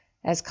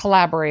as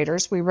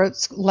collaborators. We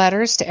wrote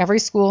letters to every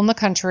school in the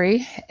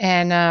country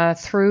and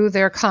through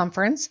their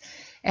conference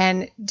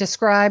and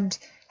described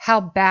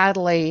how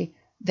badly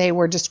they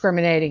were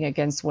discriminating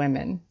against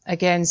women,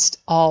 against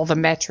all the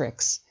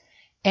metrics.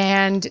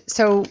 And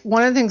so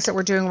one of the things that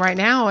we're doing right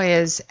now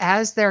is,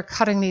 as they're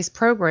cutting these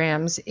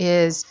programs,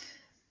 is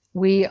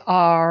we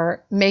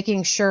are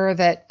making sure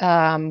that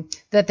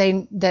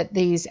that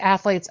these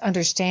athletes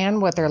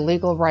understand what their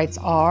legal rights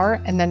are,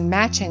 and then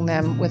matching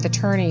them with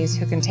attorneys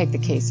who can take the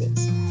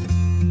cases.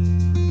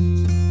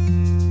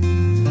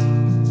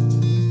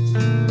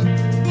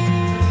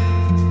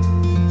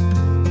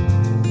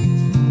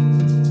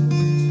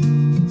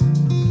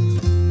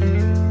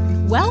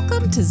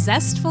 Welcome to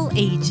Zestful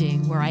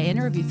Aging, where I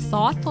interview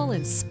thoughtful,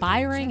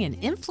 inspiring, and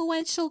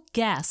influential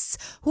guests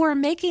who are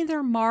making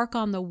their mark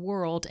on the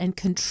world and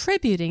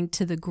contributing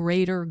to the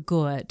greater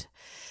good.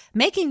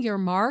 Making your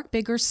mark,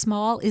 big or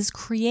small, is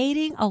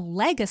creating a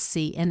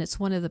legacy, and it's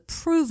one of the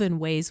proven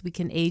ways we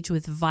can age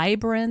with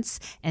vibrance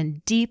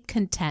and deep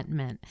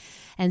contentment.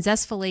 And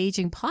Zestful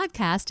Aging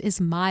podcast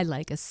is my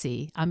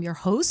legacy. I'm your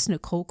host,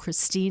 Nicole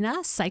Christina,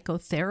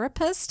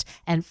 psychotherapist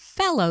and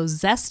fellow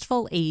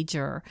Zestful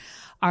Ager.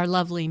 Our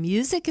lovely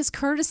music is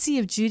courtesy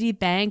of Judy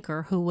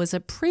Banker, who was a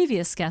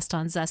previous guest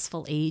on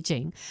Zestful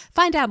Aging.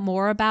 Find out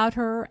more about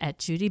her at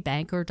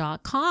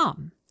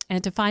judybanker.com.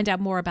 And to find out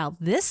more about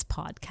this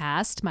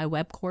podcast, my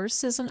web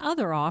courses, and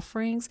other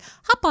offerings,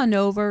 hop on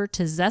over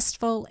to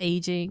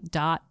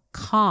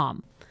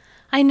zestfulaging.com.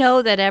 I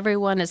know that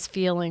everyone is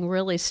feeling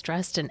really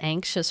stressed and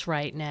anxious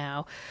right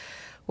now.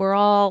 We're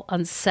all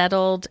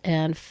unsettled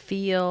and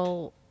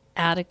feel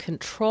out of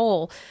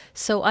control.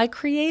 So I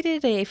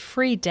created a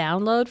free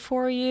download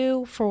for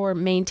you for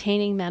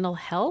maintaining mental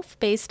health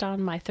based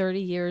on my 30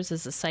 years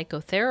as a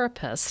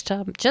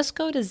psychotherapist. Just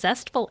go to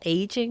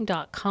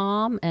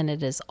zestfulaging.com and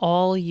it is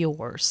all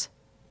yours.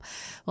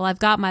 Well, I've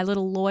got my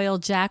little loyal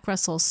Jack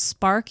Russell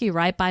Sparky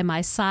right by my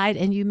side,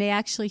 and you may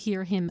actually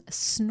hear him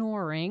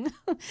snoring.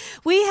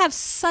 We have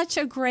such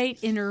a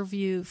great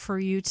interview for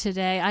you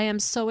today. I am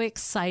so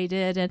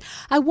excited, and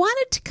I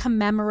wanted to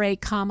commemorate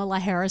Kamala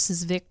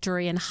Harris's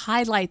victory and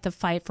highlight the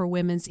fight for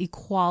women's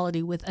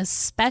equality with a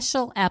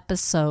special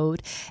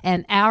episode.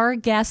 And our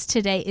guest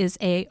today is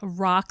a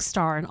rock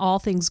star in all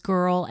things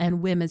girl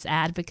and women's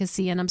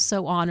advocacy, and I'm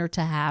so honored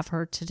to have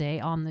her today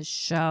on the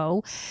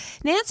show.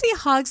 Nancy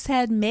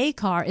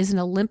Hogshead-Makar is an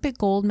Olympic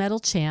gold medal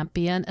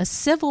champion, a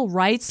civil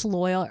rights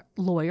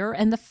lawyer,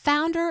 and the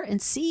founder and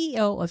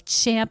CEO of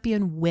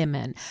Champion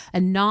Women, a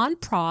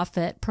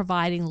nonprofit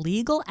providing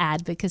legal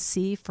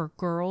advocacy for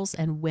girls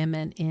and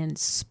women in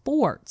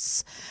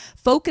sports.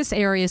 Focus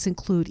areas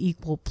include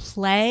equal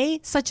play,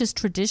 such as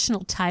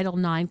traditional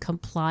Title IX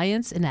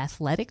compliance in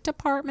athletic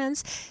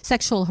departments,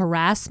 sexual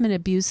harassment,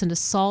 abuse, and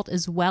assault,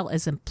 as well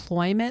as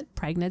employment,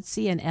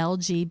 pregnancy, and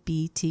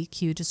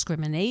LGBTQ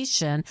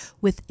discrimination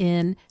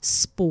within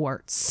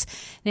sports.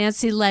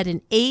 Nancy led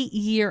an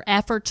 8-year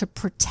effort to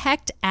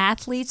protect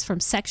athletes from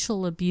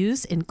sexual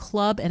abuse in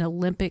club and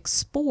Olympic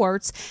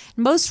sports.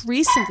 Most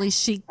recently,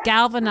 she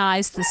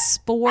galvanized the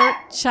sport,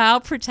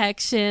 child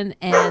protection,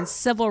 and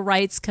civil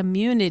rights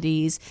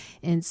communities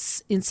in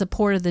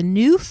support of the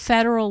new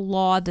federal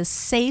law, the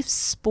Safe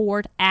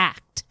Sport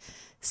Act,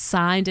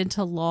 signed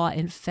into law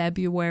in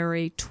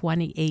February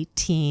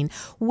 2018.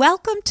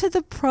 Welcome to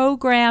the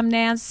program,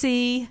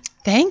 Nancy.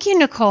 Thank you,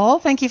 Nicole.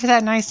 Thank you for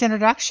that nice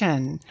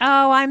introduction.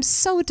 Oh, I'm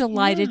so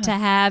delighted to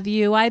have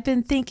you. I've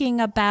been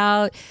thinking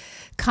about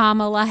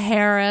Kamala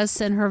Harris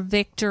and her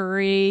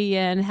victory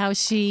and how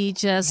she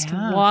just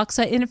walks.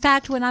 In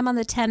fact, when I'm on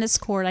the tennis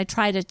court, I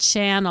try to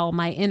channel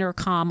my inner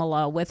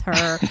Kamala with her,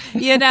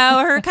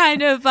 her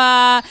kind of,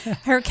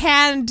 her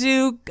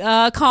can-do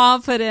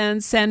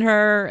confidence and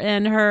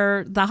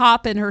the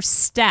hop in her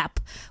step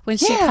when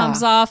she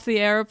comes off the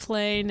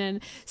airplane.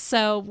 And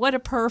so what a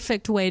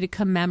perfect way to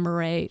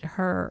commemorate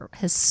her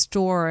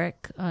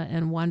historic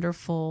and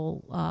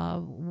wonderful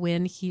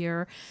win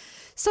here.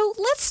 So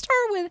let's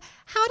start with,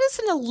 how does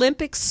an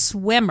Olympic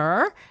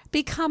swimmer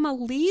become a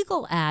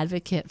legal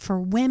advocate for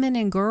women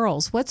and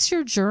girls? What's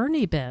your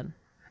journey been?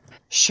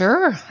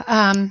 Sure.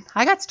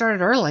 I got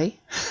started early,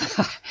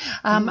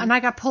 and I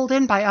got pulled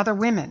in by other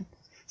women.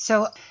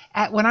 So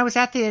when I was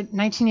at the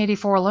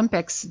 1984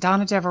 Olympics,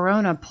 Donna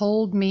DeVerona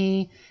pulled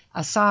me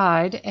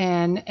aside,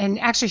 and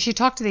actually she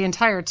talked to the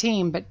entire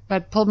team,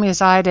 but pulled me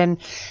aside, and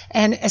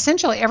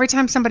essentially every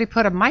time somebody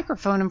put a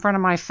microphone in front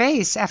of my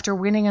face after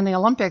winning in the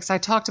Olympics, I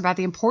talked about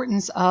the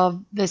importance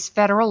of this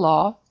federal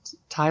law,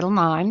 Title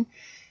IX,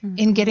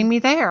 in getting me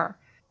there.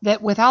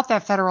 That without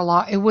that federal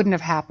law, it wouldn't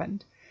have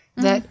happened.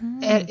 That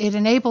it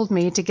enabled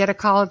me to get a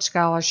college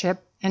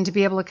scholarship and to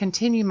be able to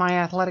continue my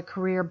athletic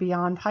career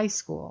beyond high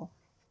school.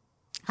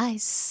 I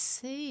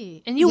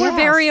see. And you were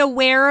very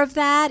aware of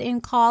that in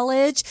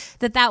college,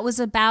 that was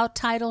about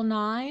Title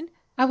IX?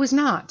 I was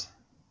not.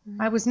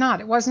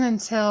 It wasn't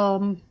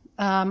until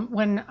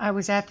when I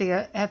was at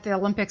the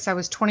Olympics, I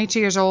was 22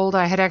 years old.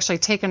 I had actually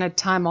taken a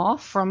time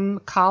off from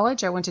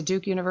college. I went to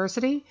Duke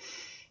University.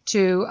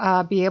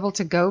 to be able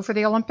to go for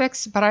the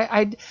Olympics, but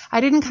I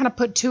didn't kind of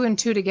put two and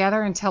two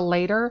together until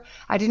later.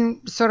 I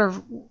didn't sort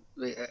of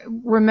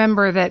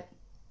remember that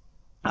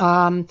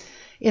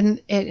in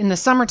the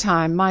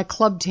summertime, my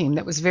club team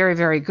that was very,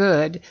 very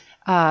good,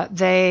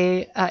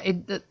 it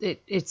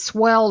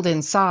swelled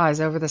in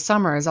size over the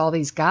summer as all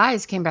these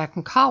guys came back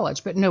from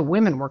college, but no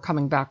women were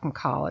coming back from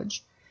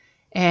college.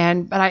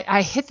 But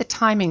I hit the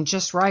timing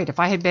just right. If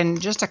I had been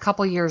just a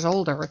couple years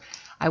older,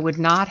 I would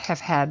not have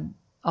had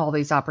all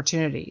these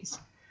opportunities.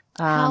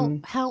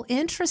 How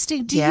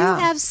interesting. Do you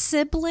have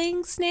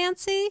siblings,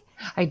 Nancy?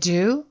 I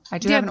do. I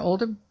do have an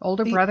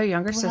older brother,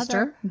 younger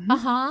sister.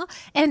 Mm-hmm.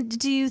 And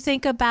do you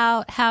think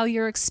about how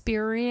your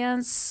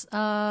experience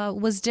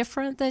was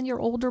different than your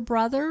older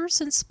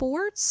brothers in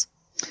sports?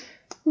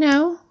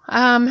 No.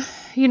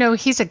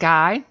 He's a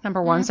guy,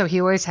 number one, so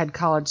he always had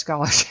college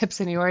scholarships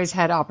and he always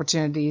had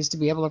opportunities to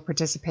be able to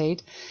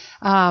participate.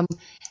 My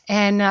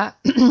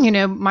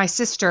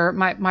sister,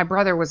 my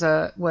brother was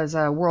a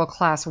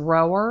world-class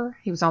rower.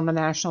 He was on the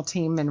national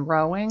team in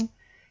rowing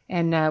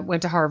and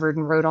went to Harvard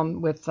and rowed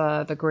on with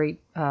the great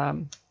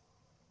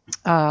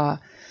the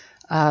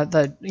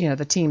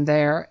team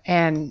there.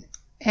 And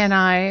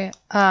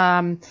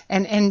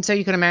so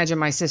you can imagine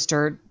my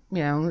sister,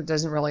 it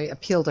doesn't really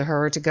appeal to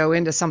her to go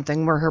into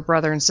something where her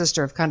brother and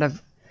sister have kind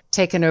of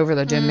taken over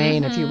the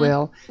domain, if you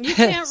will. You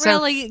can't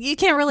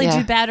really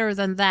do better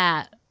than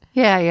that.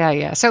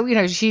 Yeah. So,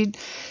 she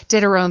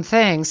did her own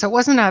thing. So it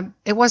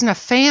wasn't a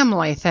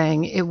family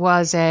thing. It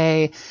was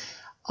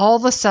all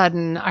of a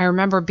sudden, I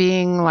remember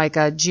being like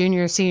a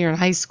junior, senior in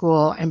high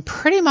school, and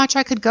pretty much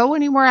I could go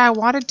anywhere I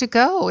wanted to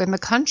go in the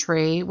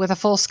country with a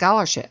full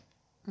scholarship.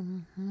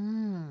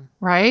 Mm-hmm.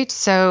 Right?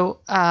 So,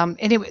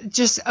 anyway,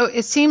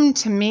 it seemed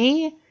to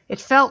me,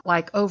 it felt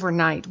like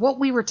overnight. What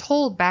we were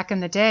told back in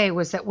the day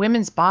was that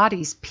women's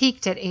bodies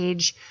peaked at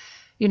age,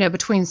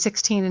 between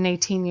 16 and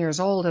 18 years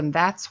old, and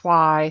that's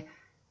why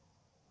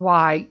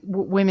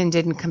women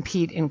didn't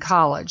compete in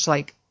college.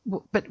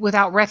 But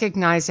without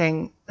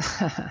recognizing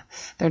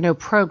there are no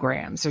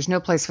programs, there's no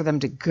place for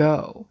them to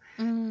go.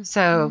 Mm-hmm.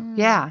 So,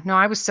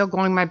 I was still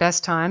going my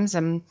best times,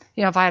 and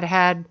if I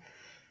had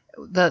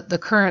the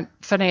current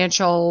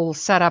financial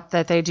setup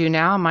that they do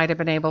now, I might have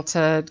been able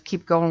to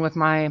keep going with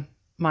my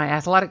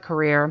athletic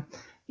career.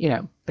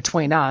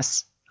 Between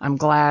us, I'm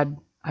glad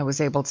I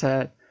was able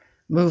to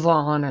move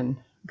on and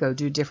go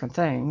do different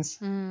things.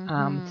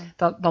 Mm-hmm.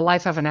 The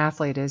life of an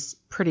athlete is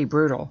pretty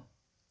brutal.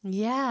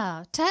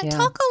 Yeah. Talk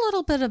a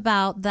little bit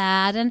about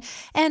that. And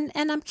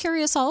I'm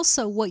curious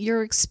also what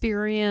your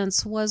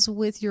experience was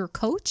with your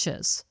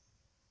coaches.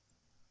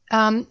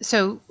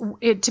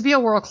 To be a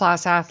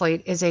world-class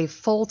athlete is a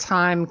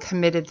full-time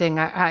committed thing.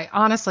 I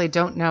honestly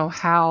don't know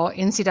how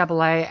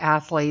NCAA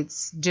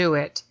athletes do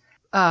it.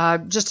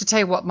 Just to tell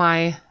you what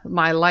my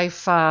life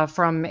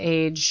from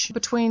age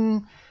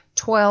between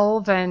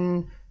 12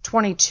 and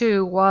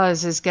 22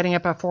 is getting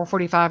up at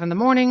 4:45 in the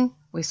morning.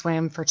 We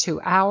swam for 2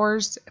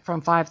 hours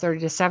from 5:30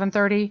 to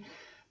 7:30.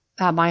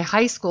 My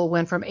high school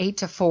went from 8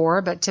 to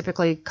 4, but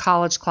typically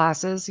college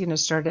classes,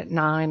 started at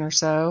 9 or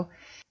so.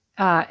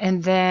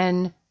 And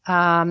then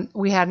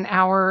we had an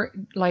hour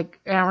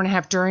and a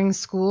half during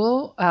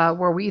school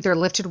where we either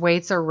lifted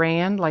weights or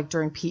ran, like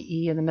during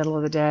PE in the middle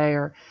of the day,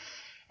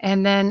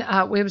 and then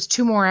it was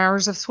 2 more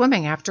hours of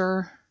swimming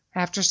after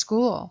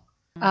school.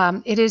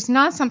 It is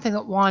not something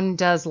that one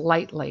does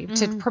lightly. Mm-hmm.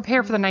 To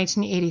prepare for the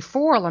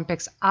 1984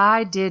 Olympics,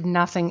 I did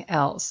nothing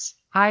else.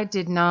 I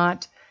did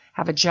not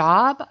have a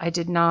job. I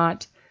did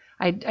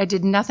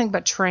nothing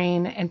but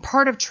train, and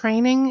part of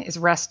training is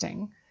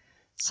resting.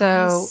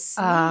 So,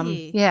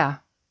 yeah.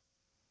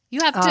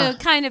 You have to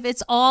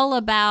it's all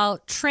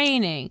about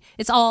training.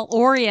 It's all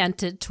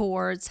oriented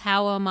towards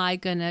how am I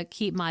going to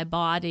keep my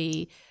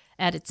body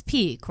at its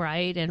peak,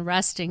 right? And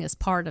resting is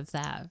part of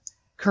that.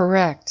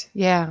 Correct.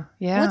 Yeah.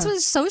 What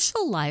was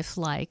social life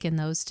like in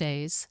those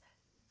days?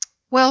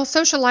 Well,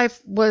 social life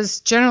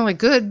was generally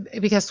good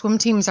because swim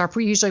teams are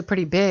usually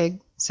pretty big.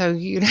 So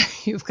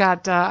you've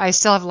got, I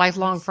still have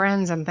lifelong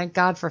friends, and thank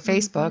God for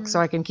Facebook, so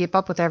I can keep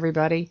up with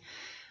everybody.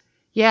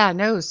 Yeah,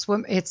 no,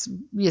 swim. It's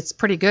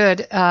pretty good.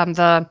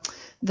 The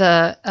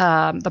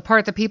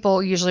part that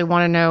people usually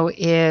want to know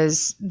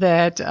is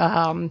that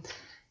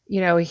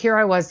here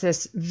I was,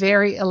 this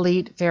very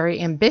elite, very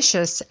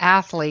ambitious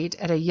athlete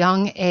at a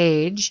young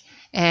age,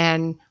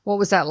 and what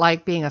was that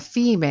like being a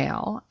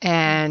female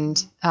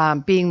and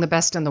being the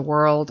best in the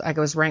world? I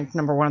was ranked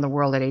number 1 in the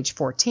world at age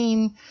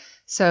 14.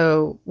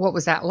 So what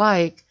was that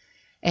like?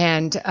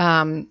 And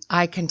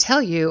I can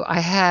tell you,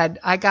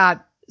 I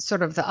got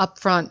sort of the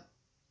upfront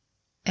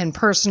and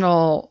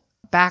personal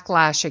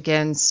backlash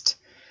against,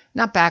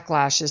 not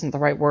backlash isn't the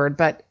right word,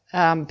 but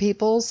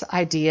people's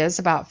ideas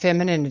about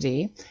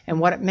femininity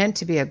and what it meant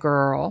to be a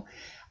girl.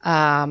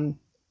 And,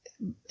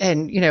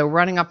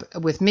 running up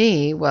with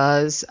me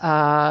was,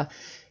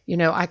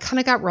 I kind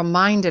of got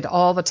reminded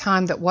all the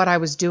time that what I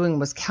was doing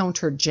was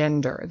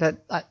counter-gender, that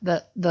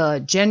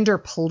the gender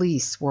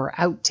police were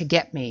out to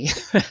get me.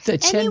 The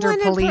gender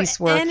police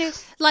were... And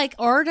like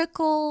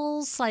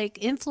articles, like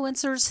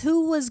influencers,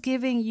 who was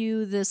giving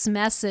you this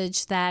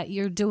message that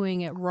you're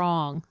doing it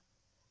wrong?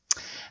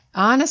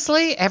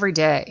 Honestly, every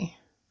day.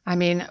 I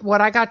mean,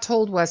 what I got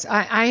told was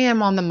I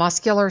am on the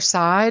muscular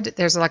side.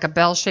 There's like a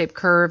bell-shaped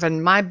curve,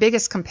 and my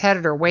biggest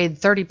competitor weighed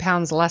 30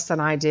 pounds less than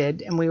I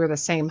did, and we were the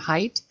same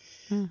height.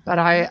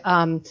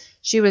 But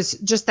she was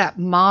just that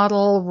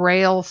model,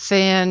 rail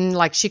thin,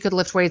 like she could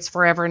lift weights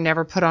forever and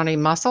never put on any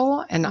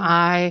muscle. And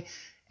I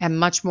am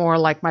much more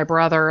like my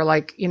brother.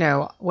 Like,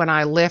 when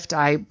I lift,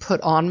 I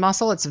put on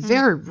muscle. It's a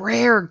very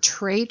rare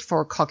trait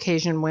for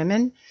Caucasian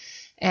women.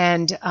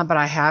 And, but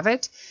I have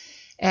it.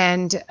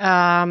 And,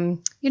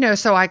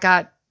 so I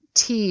got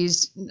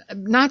teased,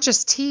 not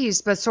just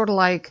teased, but sort of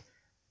like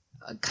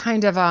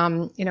kind of,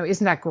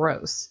 isn't that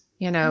gross?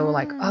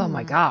 Like, oh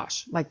my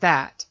gosh, like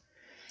that.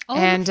 Oh,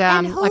 and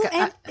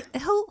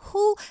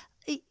who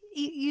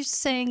you're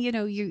saying,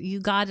 you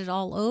got it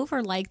all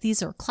over, like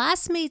these are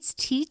classmates,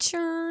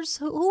 teachers,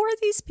 who are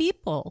these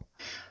people?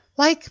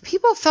 Like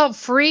people felt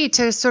free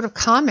to sort of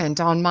comment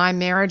on my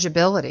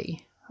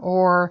marriageability,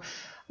 or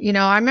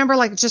I remember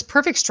like just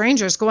perfect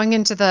strangers going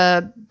into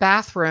the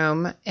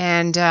bathroom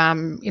and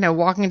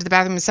walking into the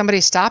bathroom and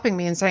somebody stopping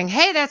me and saying,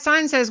 "Hey, that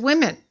sign says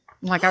women."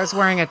 Like I was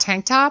wearing a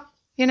tank top,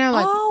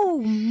 like, oh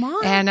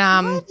my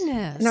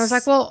goodness. And I was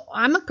like, "Well,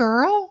 I'm a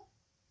girl."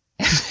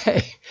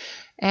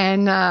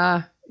 and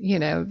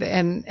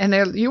and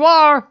they're, "You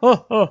are."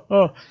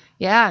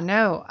 Yeah,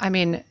 no, I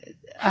mean,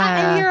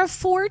 and you're a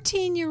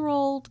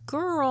 14-year-old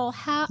girl.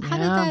 How did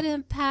that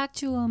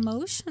impact you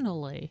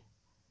emotionally?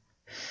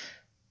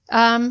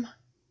 It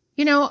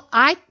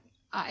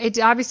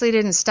obviously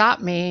didn't stop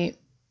me.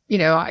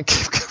 I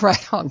kept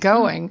right on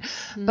going,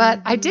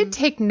 but I did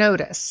take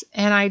notice,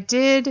 and I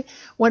did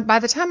by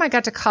the time I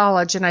got to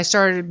college and I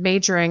started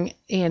majoring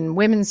in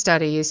women's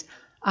studies,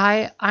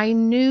 I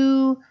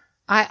knew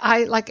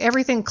I like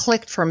everything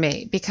clicked for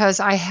me because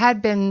I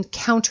had been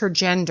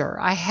counter-gender.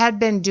 I had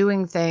been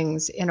doing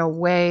things in a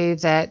way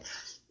that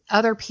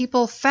other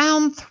people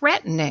found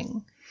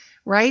threatening,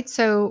 right?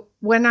 So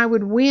when I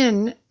would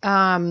win,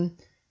 a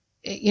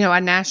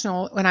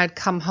national, when I'd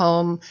come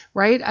home,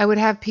 right, I would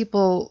have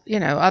people,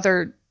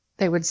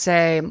 they would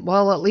say,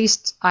 "Well, at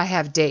least I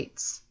have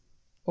dates,"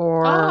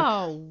 or,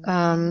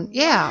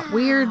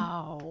 weird.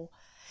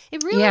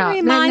 It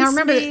really reminds now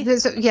remember, me.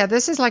 This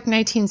is like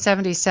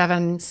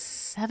 1977.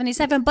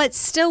 77, but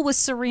still with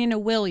Serena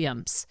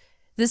Williams.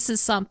 This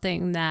is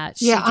something that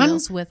she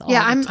deals with all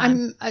the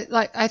time.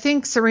 I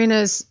think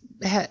Serena's,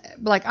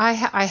 like I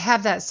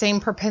have that same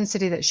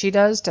propensity that she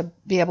does to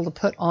be able to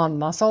put on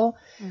muscle.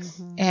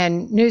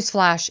 And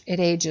newsflash, it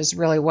ages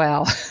really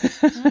well.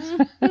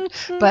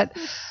 But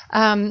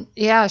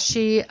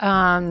she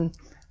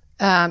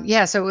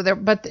so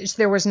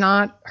there was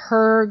not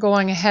her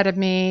going ahead of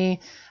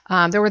me.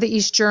 There were the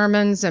East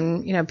Germans,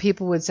 and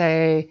people would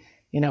say,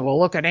 "Well,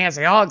 look at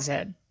Nancy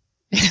Hogshead,"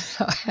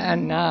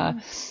 and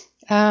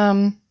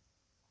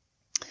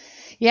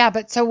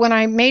but so when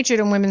I majored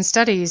in women's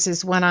studies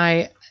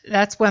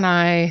that's when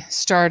I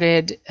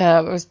started.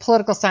 It was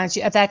political science.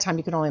 At that time,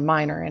 you could only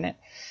minor in it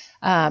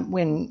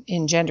when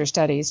in gender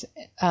studies.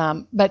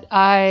 But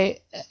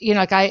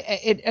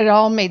it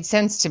all made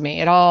sense to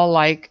me. It all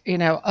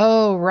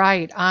oh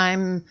right,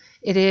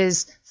 it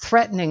is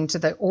threatening to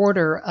the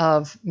order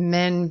of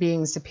men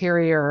being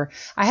superior.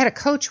 I had a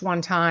coach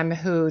one time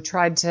who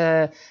tried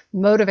to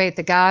motivate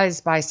the guys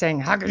by saying,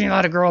 "How can you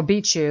let a girl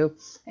beat you?"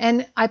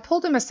 And I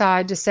pulled him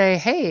aside to say,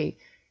 "Hey,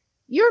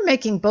 you're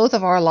making both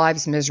of our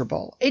lives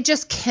miserable. It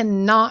just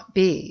cannot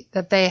be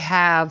that they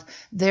have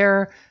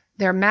their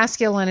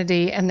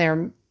masculinity and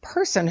their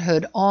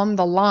personhood on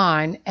the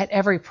line at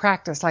every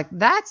practice. Like,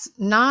 that's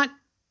not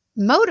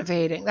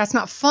motivating. That's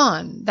not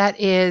fun. That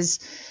is...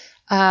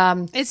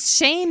 it's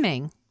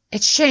shaming.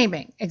 It's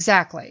shaming,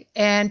 exactly.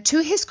 And to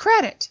his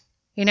credit,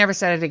 he never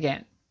said it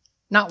again.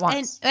 Not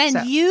once.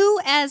 And you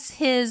as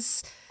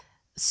his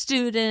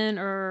student,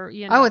 or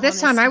at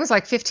this time I was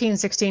like 15,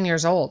 16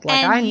 years old.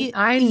 Like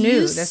I knew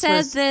you this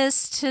said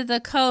this to the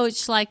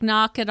coach, like,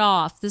 knock it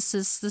off. This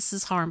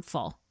is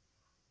harmful.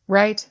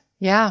 Right.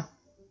 Yeah.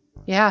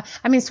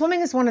 I mean,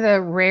 swimming is one of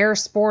the rare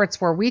sports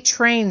where we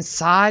train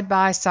side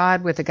by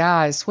side with the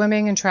guys.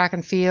 Swimming and track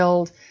and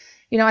field.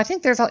 I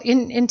think there's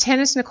in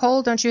tennis,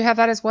 Nicole, don't you have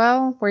that as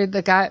well, where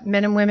the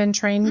men and women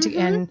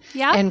train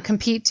and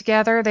compete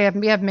together?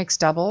 We have mixed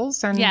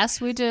doubles, and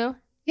yes, we do.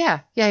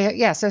 Yeah.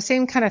 So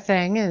same kind of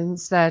thing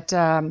is that,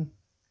 the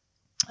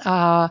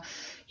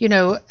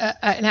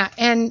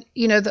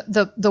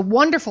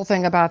wonderful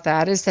thing about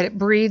that is that it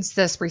breeds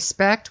this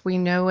respect. We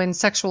know in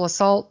sexual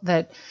assault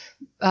that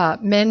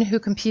men who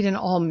compete in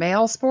all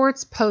male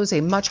sports pose a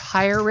much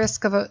higher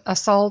risk of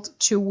assault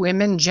to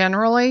women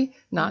generally,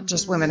 not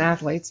just women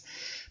athletes.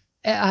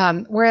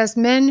 Whereas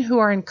men who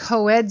are in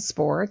co-ed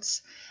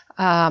sports,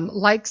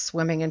 like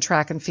swimming and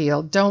track and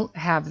field, don't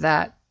have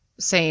that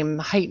same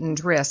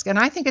heightened risk. And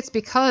I think it's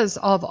because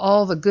of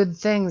all the good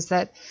things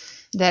that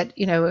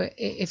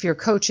if your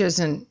coach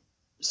isn't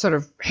sort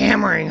of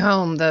hammering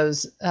home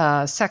those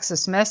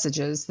sexist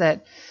messages,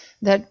 that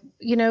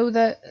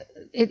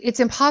it's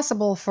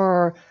impossible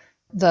for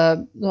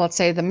let's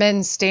say the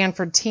men's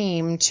Stanford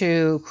team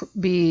to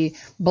be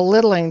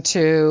belittling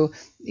to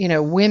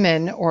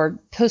women or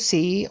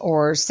pussy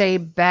or say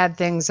bad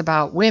things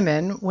about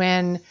women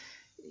when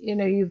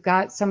you've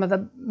got some of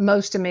the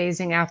most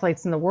amazing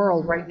athletes in the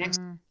world right next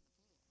to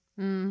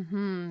you.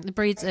 Mm-hmm. It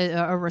breeds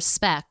a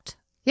respect.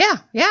 Yeah.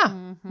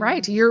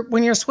 Right.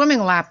 When you're swimming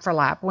lap for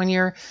lap, when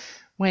you're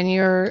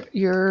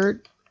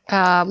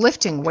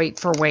lifting weight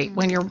for weight,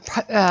 when your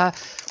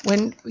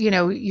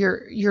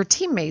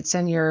teammates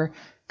and you're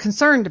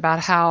concerned about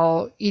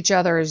how each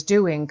other is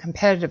doing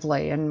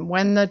competitively, and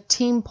when the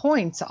team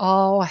points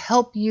all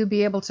help you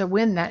be able to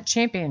win that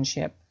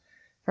championship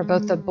for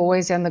both the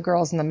boys and the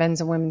girls and the men's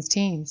and women's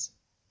teams.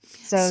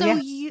 So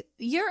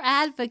your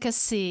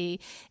advocacy,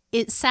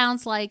 it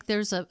sounds like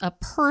there's a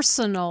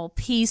personal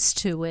piece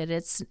to it.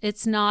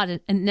 It's not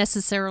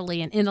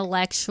necessarily an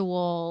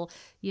intellectual,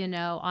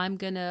 I'm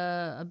going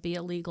to be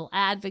a legal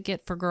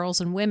advocate for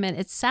girls and women.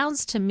 It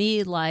sounds to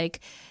me like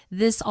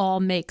this all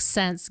makes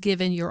sense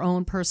given your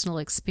own personal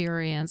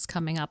experience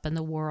coming up in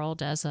the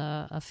world as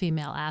a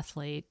female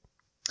athlete.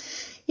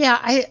 Yeah,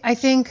 I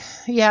think,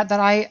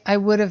 that I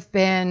would have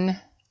been,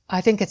 I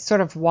think it's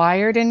sort of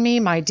wired in me,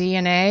 my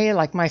DNA.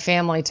 Like my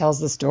family tells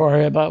the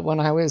story about when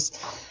I was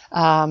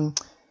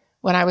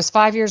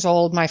 5 years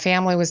old, my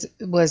family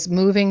was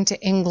moving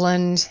to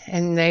England,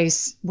 and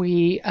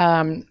we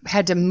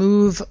had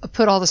to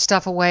put all the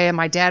stuff away, and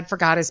my dad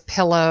forgot his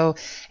pillow.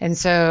 And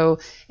so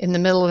in the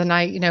middle of the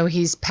night,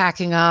 he's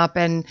packing up,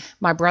 and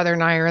my brother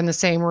and I are in the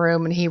same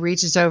room, and he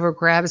reaches over,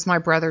 grabs my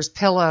brother's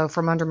pillow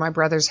from under my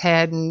brother's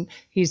head, and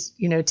he's,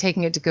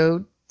 taking it to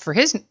go for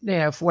his,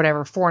 for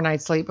whatever, 4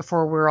 nights sleep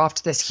before we were off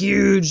to this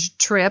huge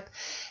trip.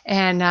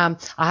 And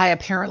I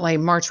apparently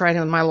marched right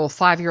in with my little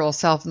 5-year-old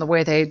self, and the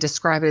way they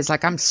describe it is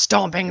like I'm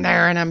stomping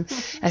there, and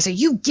I say,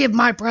 "You give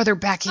my brother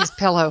back his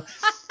pillow."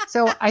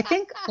 So I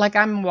think like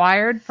I'm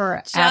wired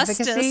for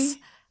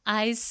advocacy.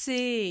 I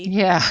see.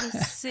 Yeah. I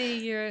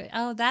see.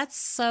 That's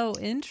so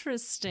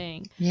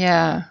interesting.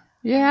 Yeah.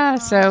 Yeah.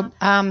 So,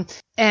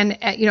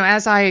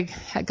 as I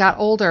got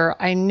older,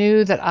 I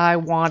knew that I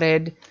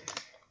wanted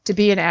to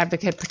be an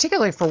advocate,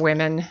 particularly for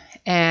women,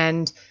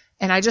 and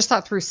I just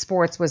thought through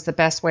sports was the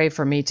best way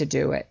for me to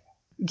do it,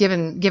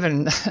 given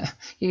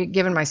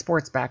my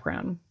sports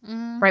background,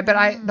 right?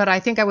 But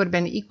I think I would have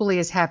been equally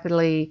as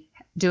happily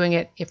doing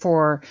it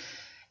for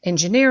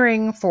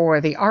engineering, for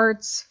the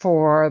arts,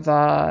 for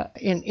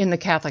in the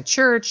Catholic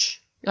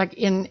Church, like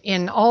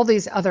in all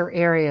these other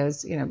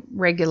areas,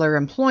 regular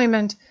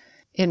employment,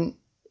 and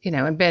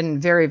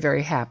been very,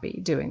 very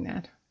happy doing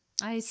that.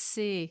 I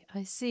see.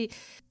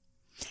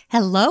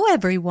 Hello,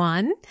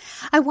 everyone.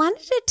 I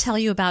wanted to tell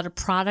you about a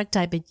product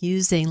I've been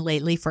using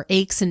lately for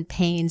aches and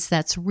pains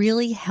that's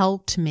really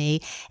helped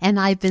me, and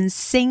I've been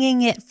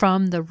singing it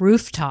from the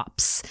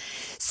rooftops.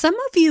 Some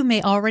of you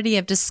may already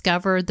have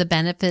discovered the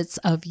benefits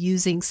of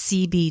using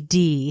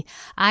CBD.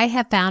 I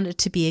have found it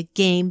to be a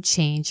game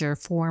changer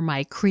for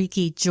my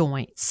creaky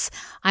joints.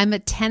 I'm a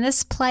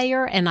tennis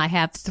player and I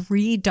have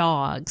 3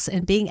 dogs,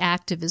 and being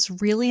active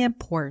is really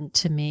important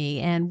to me,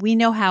 and we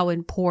know how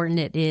important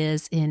it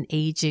is in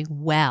aging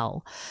well.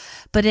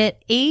 But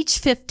at age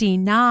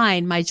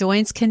 59, my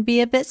joints can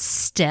be a bit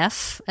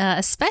stiff,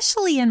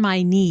 especially in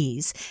my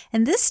knees.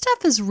 And this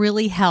stuff has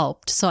really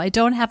helped, so I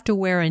don't have to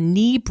wear a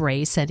knee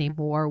brace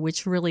anymore,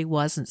 which really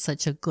wasn't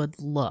such a good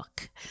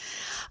look.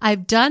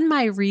 I've done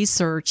my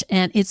research,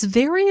 and it's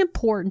very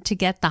important to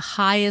get the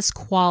highest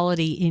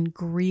quality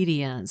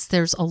ingredients.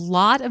 There's a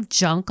lot of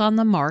junk on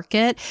the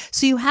market,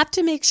 so you have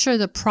to make sure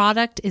the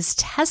product is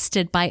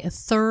tested by a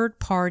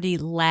third-party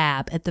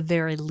lab at the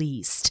very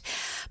least.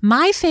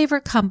 My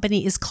favorite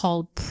company is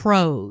called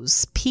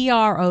Prose,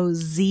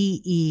 Proze,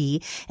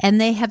 and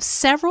they have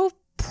several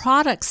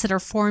products that are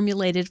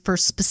formulated for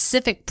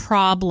specific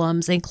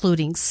problems,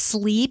 including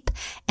sleep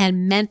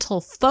and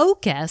mental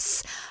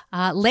focus.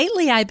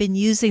 Lately, I've been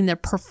using the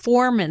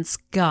performance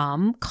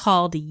gum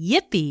called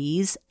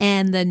Yippies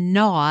and the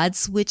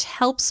Nods, which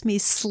helps me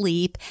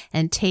sleep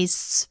and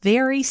tastes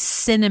very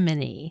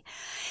cinnamony.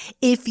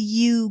 If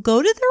you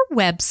go to their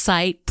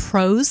website,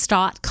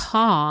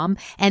 prose.com,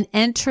 and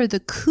enter the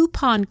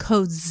coupon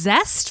code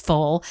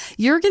ZESTFUL,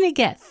 you're going to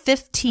get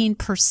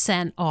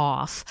 15%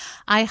 off.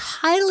 I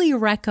highly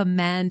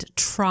recommend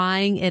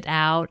trying it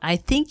out. I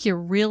think you're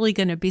really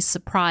going to be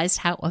surprised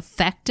how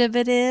effective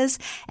it is,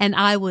 and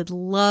I would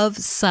love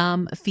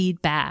some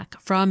feedback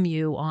from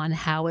you on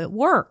how it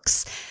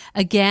works.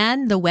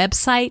 Again, the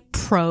website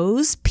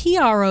Prose,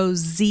 Proze.com.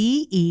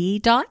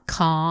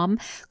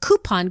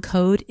 Coupon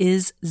code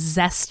is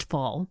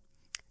ZESTFUL.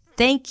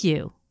 Thank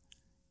you.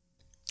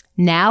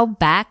 Now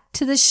back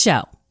to the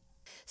show.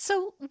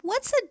 So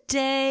what's a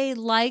day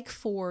like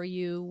for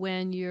you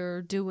when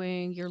you're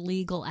doing your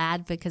legal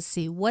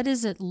advocacy? What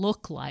does it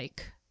look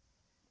like?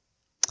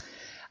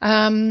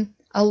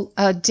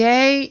 A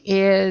day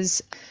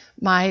is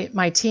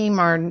my team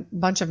are a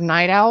bunch of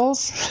night owls.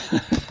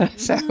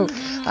 So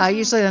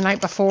usually the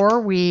night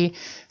before we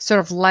sort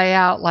of lay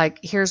out like,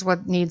 here's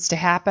what needs to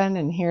happen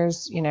and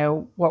here's,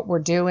 what we're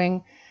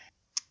doing.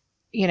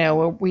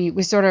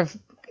 We sort of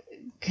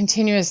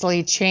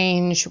continuously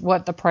change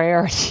what the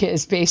priority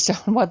is based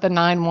on what the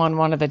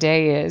 911 of the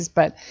day is.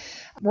 But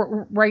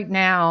right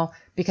now,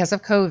 because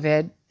of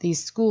COVID,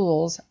 these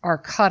schools are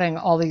cutting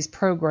all these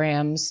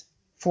programs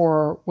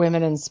for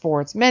women in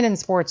sports, men in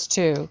sports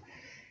too.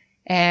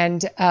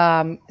 And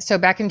so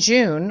back in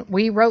June,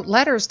 we wrote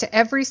letters to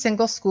every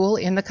single school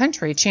in the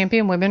country.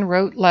 Champion Women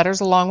wrote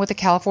letters along with the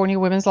California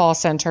Women's Law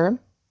Center,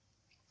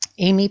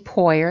 Amy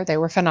Poyer, they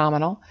were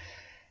phenomenal,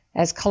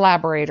 as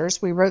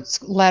collaborators. We wrote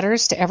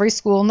letters to every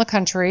school in the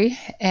country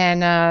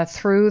and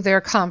through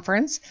their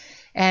conference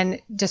and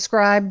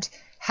described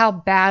how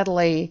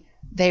badly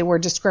they were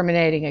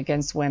discriminating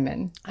against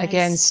women,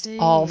 against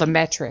all the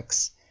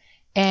metrics.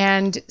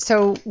 And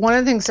so one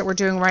of the things that we're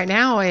doing right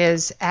now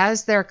is,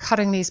 as they're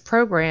cutting these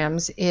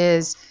programs,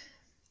 is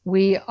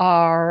we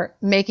are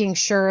making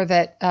sure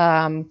that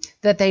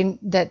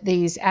that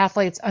these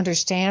athletes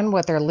understand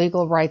what their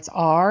legal rights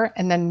are,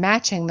 and then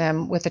matching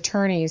them with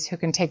attorneys who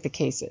can take the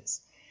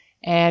cases,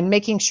 and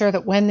making sure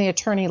that when the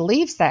attorney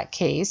leaves that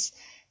case,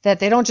 that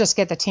they don't just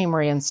get the team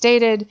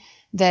reinstated,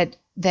 that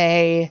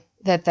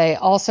they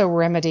also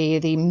remedy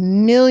the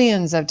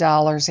millions of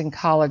dollars in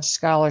college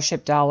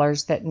scholarship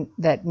dollars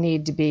that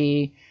need to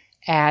be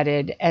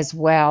added, as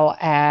well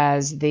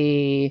as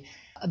there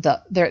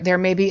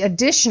may be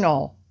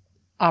additional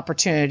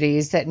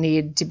opportunities that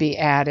need to be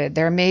added.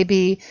 There may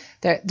be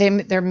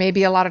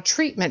a lot of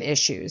treatment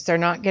issues. They're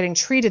not getting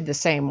treated the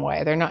same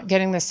way. They're not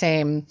getting the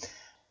same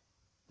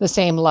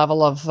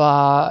level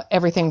of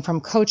everything from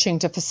coaching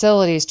to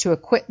facilities to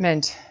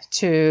equipment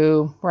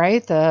to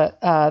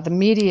the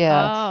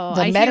media,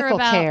 the medical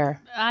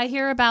care. I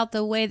hear about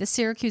the way the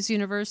Syracuse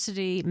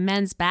University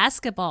men's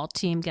basketball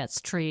team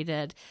gets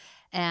treated,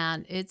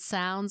 and it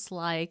sounds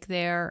like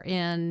they're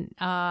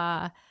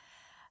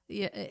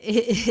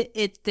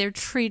they're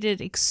treated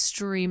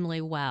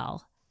extremely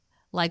well,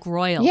 like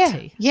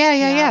royalty.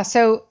 Yeah.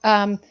 So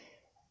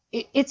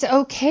it's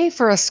okay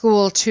for a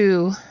school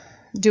to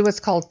do what's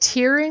called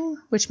tiering,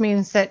 which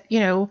means that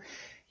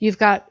you've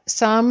got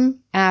some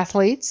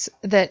athletes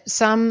that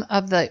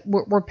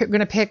we're going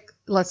to pick,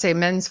 let's say,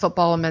 men's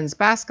football and men's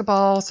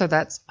basketball. So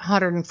that's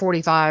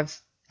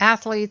 145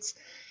 athletes,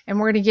 and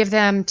we're going to give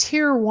them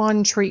tier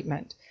 1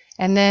 treatment.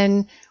 And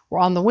then we're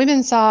on the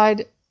women's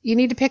side. You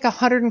need to pick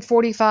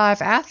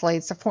 145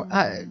 athletes,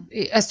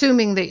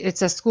 assuming that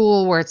it's a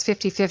school where it's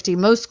 50-50.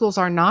 Most schools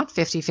are not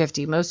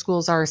 50-50. Most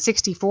schools are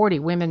 60-40,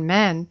 women,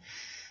 men.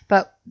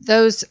 But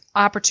those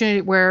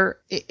opportunities where,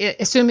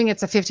 assuming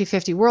it's a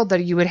 50-50 world,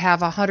 that you would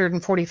have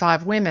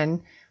 145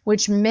 women,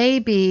 which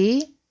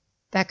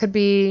that could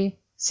be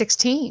 6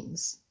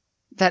 teams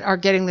that are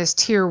getting this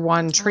tier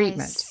 1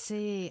 treatment.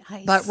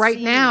 But right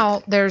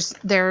now, there's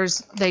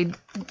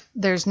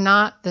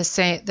not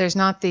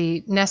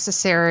the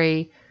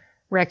necessary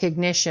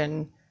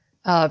recognition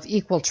of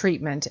equal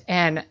treatment.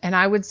 And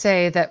I would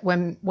say that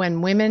when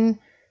women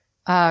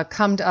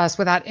come to us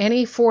without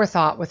any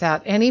forethought,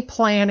 without any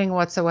planning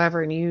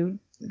whatsoever, and you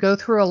go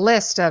through a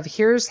list of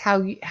here's how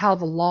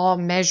the law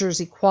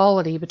measures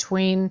equality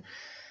between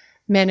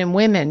men and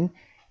women,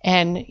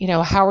 and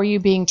how are you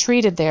being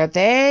treated there,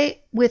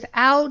 they,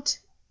 without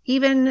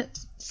even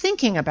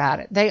thinking about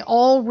it, they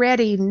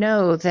already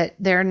know that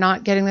they're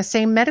not getting the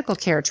same medical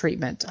care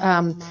treatment.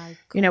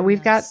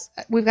 We've got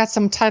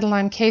some Title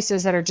IX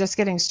cases that are just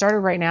getting started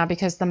right now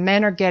because the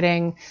men are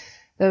getting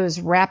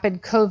those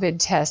rapid COVID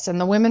tests and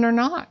the women are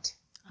not.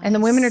 And the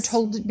women are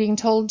being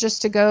told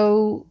just to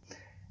go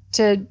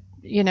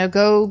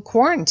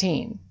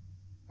quarantine,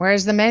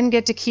 whereas the men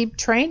get to keep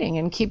training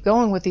and keep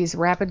going with these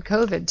rapid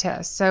COVID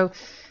tests. So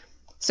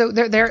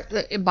they're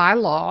by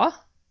law.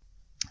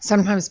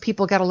 Sometimes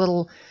people get a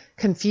little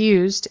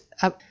confused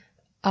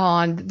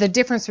on the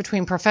difference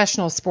between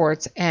professional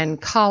sports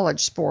and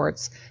college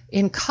sports.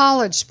 In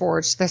college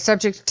sports, they're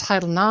subject to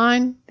Title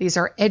IX. These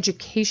are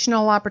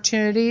educational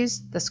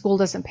opportunities. The school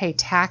doesn't pay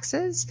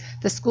taxes.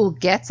 The school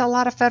gets a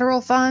lot of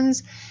federal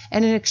funds.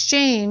 And in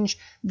exchange,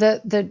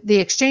 the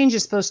exchange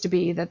is supposed to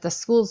be that the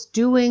school's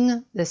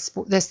doing this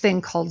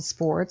thing called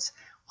sports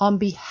on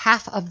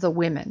behalf of the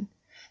women,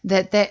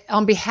 that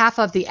on behalf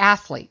of the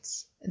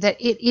athletes,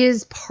 that it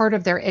is part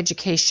of their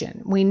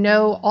education. We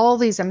know all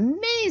these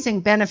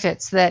amazing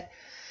benefits that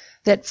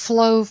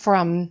flow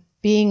from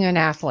being an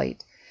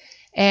athlete.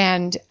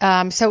 And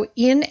so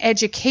in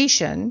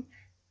education,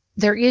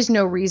 there is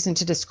no reason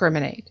to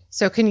discriminate.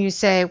 So can you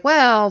say,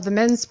 well, the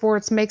men's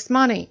sports makes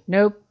money?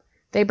 Nope.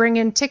 They bring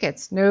in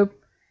tickets? Nope.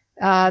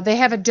 They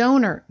have a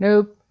donor?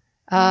 Nope.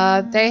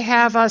 They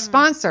have a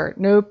sponsor?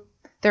 Nope.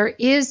 There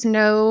is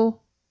no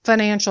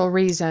financial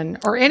reason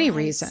or any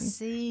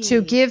reason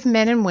to give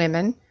men and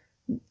women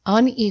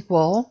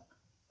unequal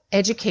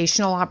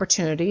educational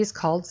opportunities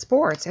called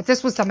sports. If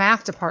this was the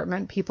math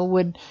department, people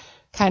would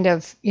kind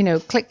of,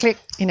 click, click,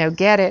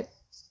 get it.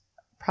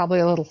 probably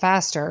a little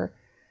faster.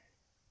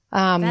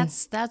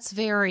 That's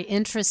very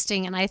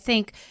interesting, and I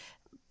think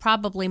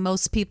probably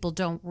most people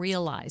don't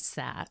realize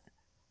that.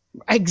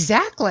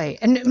 Exactly.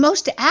 And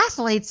most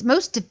athletes,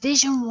 most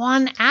Division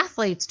I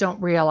athletes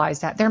don't realize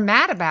that. They're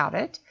mad about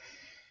it,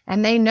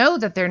 and they know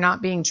that they're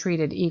not being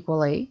treated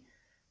equally,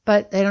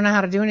 but they don't know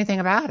how to do anything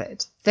about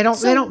it. They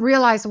don't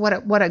realize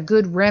what a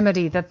good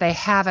remedy that they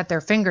have at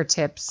their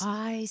fingertips.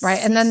 I right.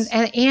 see. And then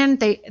and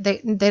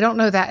they don't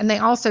know that, and they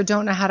also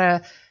don't know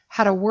how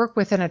to work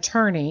with an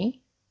attorney.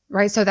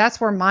 Right. So that's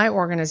where my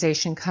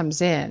organization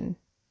comes in,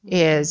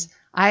 is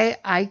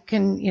I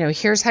can,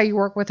 here's how you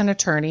work with an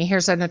attorney.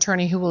 Here's an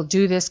attorney who will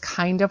do this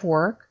kind of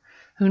work,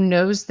 who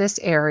knows this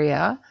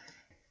area.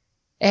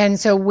 And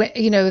so,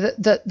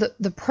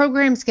 the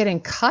programs getting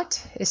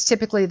cut is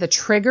typically the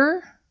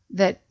trigger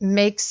that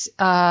makes,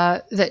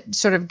 that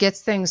sort of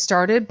gets things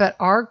started. But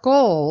our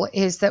goal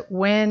is that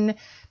when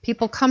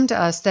people come to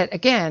us, that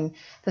again,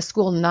 the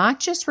school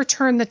not just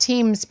return the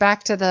teams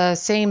back to the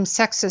same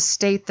sexist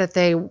state that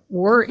they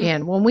were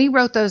in. When we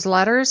wrote those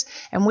letters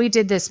and we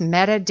did this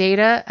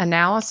metadata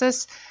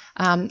analysis,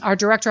 our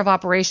director of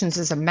operations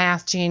is a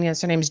math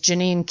genius. Her name is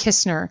Janine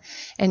Kistner.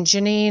 And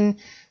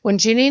when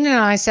Janine and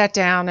I sat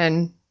down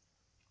and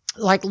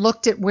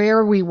looked at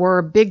where we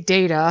were, big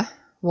data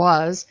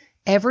was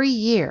every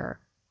year,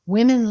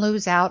 women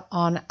lose out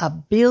on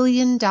 $1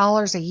 billion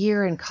a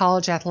year in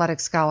college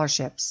athletic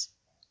scholarships.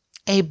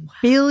 $1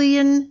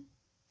 billion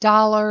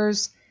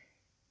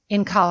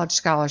in college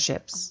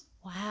scholarships.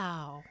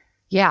 Wow.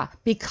 Yeah,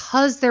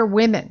 because they're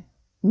women.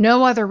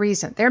 No other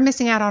reason. They're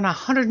missing out on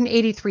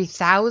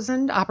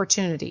 183,000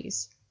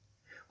 opportunities.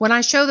 When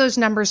I show those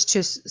numbers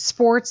to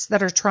sports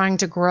that are trying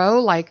to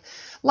grow, like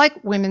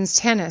women's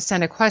tennis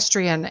and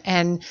equestrian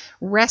and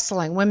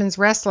wrestling, women's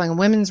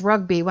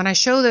rugby, when I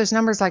show those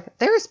numbers,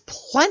 there's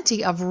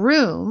plenty of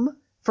room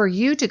for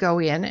you to go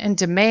in and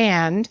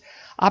demand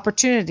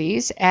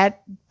opportunities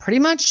at pretty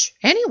much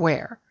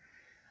anywhere.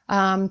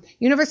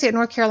 University of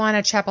North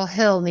Carolina, Chapel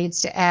Hill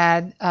needs to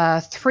add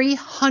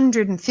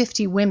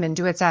 350 women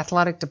to its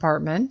athletic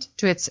department,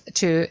 as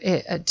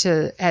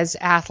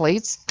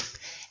athletes,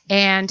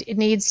 and it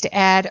needs to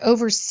add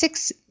over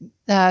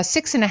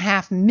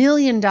 $6.5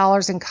 million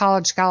in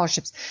college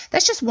scholarships.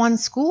 That's just one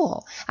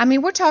school. I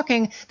mean, we're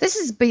talking. This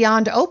is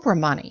beyond Oprah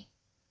money.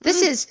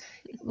 This is.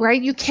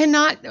 Right? You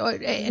cannot,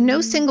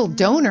 no single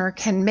donor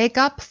can make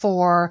up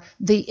for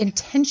the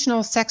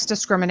intentional sex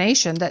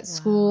discrimination that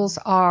schools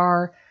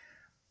are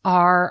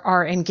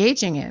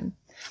engaging in.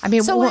 I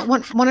mean, So,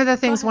 one of the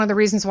things, one of the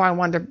reasons why I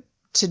wanted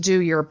to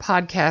do your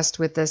podcast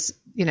with this,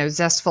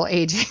 zestful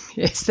aging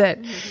is that,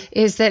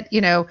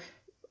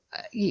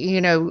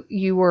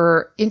 you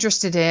were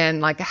interested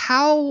in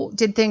how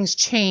did things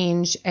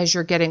change as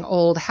you're getting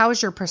old? How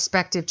has your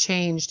perspective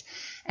changed?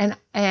 And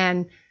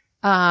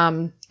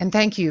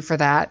thank you for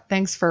that.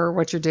 Thanks for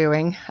what you're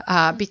doing.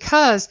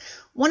 Because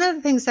one of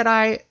the things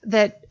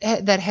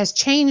that has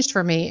changed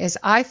for me is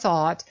I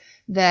thought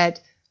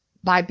that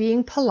by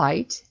being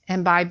polite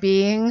and by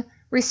being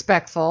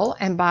respectful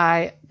and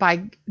by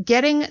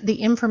getting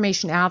the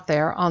information out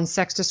there on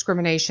sex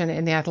discrimination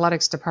in the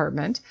athletics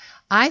department,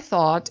 I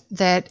thought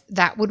that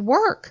would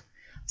work.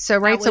 So,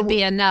 right. That would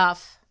be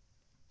enough.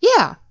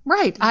 Yeah,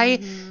 right.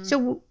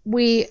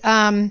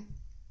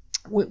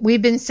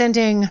 We've been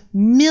sending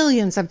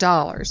millions of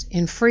dollars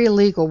in free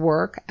legal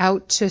work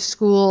out to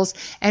schools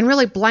and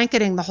really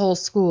blanketing the whole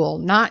school,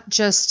 not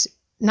just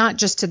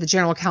to the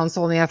general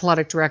counsel and the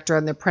athletic director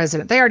and the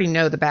president. They already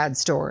know the bad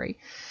story,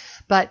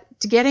 but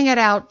to getting it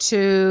out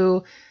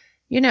to,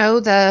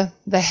 the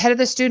head of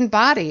the student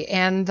body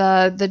and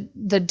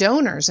the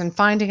donors, and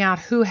finding out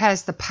who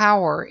has the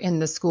power in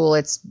the school.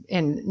 It's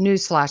in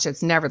newsflash,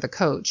 it's never the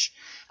coach.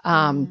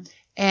 And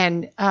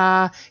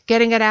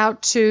getting it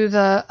out to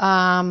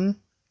the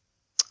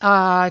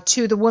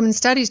women's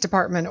studies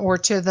department or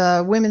to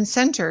the women's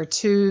center,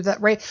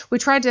 we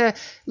tried to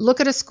look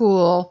at a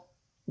school,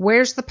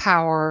 where's the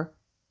power,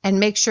 and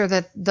make sure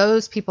that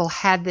those people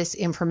had this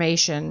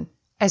information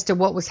as to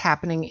what was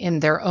happening in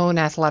their own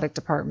athletic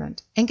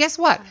department. And guess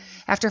what?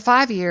 After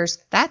 5 years,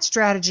 that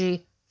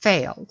strategy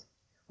failed.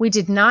 We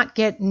did not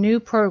get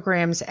new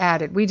programs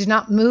added. We did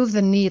not move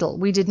the needle.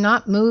 We did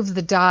not move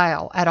the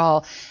dial at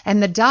all.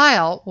 And the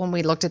dial, when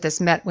we looked at this,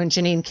 when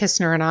Janine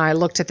Kistner and I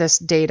looked at this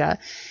data,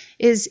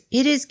 it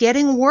is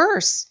getting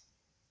worse.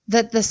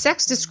 That the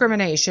sex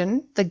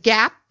discrimination, the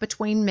gap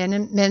between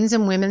men's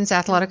and women's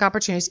athletic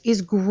opportunities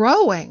is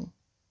growing.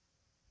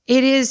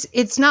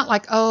 It's not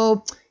like,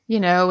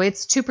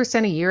 it's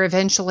 2% a year.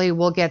 Eventually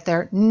we'll get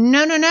there.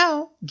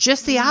 No.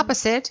 Just the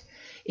opposite.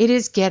 It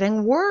is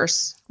getting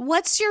worse.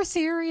 What's your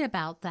theory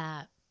about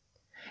that?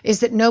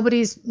 Is that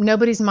nobody's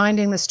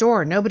minding the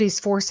store. Nobody's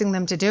forcing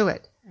them to do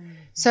it.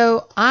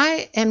 So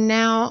I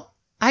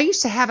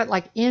used to have it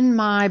in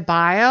my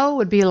bio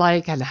would be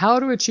and how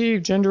to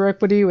achieve gender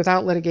equity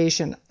without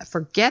litigation.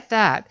 Forget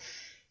that.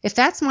 If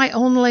that's my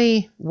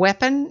only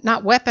but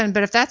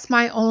if that's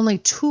my only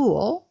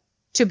tool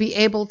to be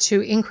able to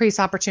increase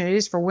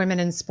opportunities for women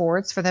in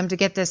sports, for them to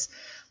get this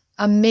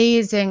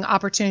amazing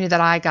opportunity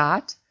that I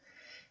got,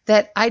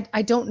 that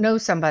I don't know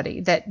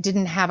somebody that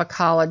didn't have a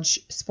college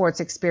sports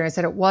experience,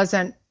 that it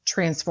wasn't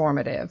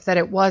transformative, that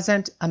it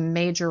wasn't a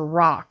major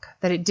rock,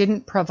 that it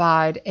didn't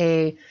provide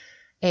a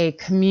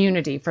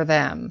community for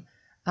them.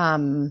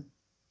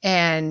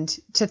 And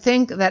to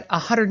think that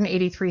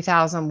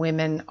 183,000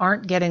 women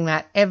aren't getting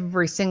that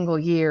every single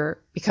year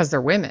because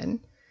they're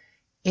women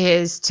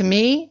to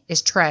me,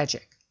 is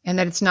tragic, and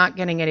that it's not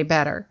getting any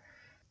better.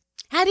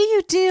 How do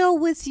you deal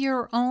with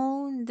your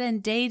own then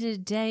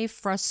day-to-day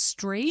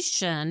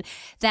frustration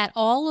that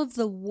all of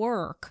the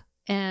work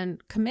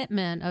and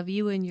commitment of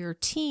you and your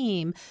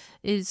team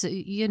is,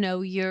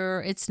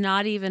 it's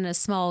not even a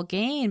small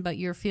gain, but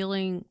you're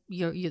feeling,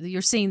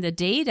 you're seeing the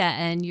data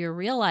and you're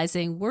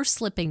realizing we're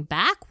slipping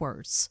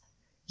backwards.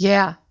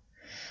 Yeah.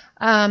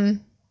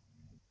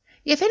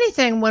 If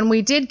anything, when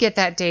we did get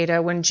that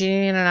data, when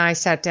Jeanine and I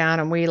sat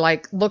down and we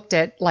looked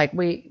at,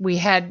 we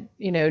had,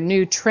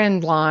 new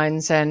trend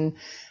lines and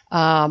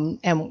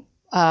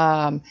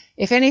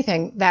if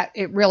anything, that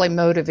it really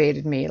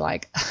motivated me,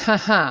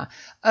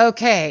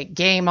 okay,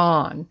 game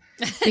on.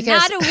 Because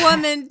not a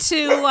woman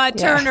to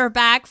turn her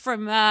back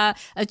from a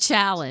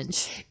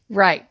challenge.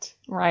 Right.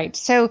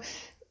 So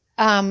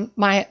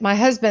my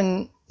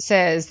husband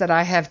says that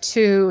I have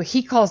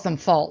he calls them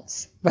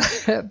faults,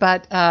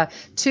 but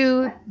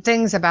two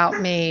things about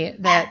me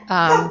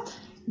that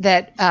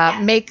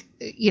make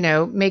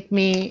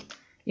me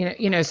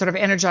sort of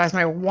energize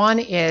my. One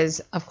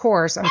is, of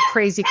course, I'm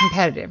crazy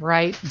competitive,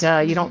 right?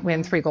 You don't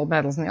win 3 gold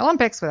medals in the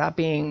Olympics without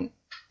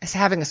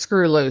having a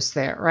screw loose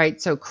there,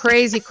 right? So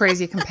crazy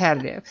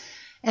competitive.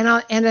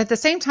 And at the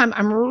same time,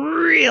 I'm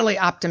really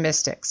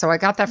optimistic. So I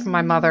got that from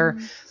my mother.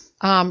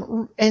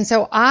 And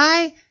so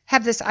I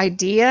have this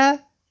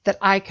idea that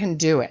I can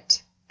do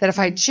it, that if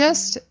I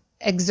just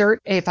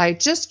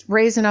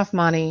raise enough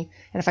money,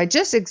 and if I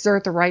just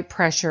exert the right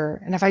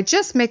pressure, and if I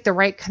just make the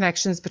right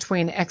connections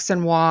between X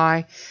and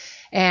Y,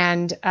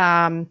 and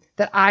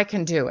that I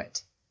can do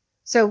it.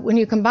 So when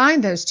you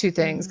combine those two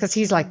things, because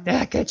he's like,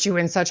 that gets you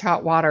in such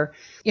hot water.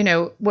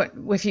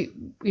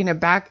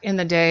 Back in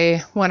the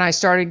day when I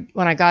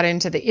got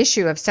into the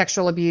issue of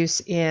sexual abuse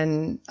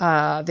in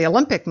the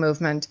Olympic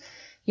movement,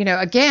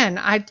 again,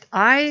 I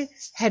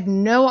had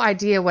no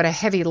idea what a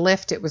heavy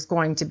lift it was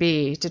going to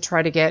be to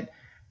try to get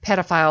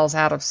pedophiles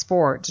out of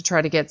sport, to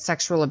try to get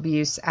sexual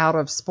abuse out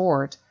of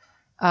sport.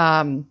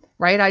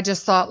 Right? I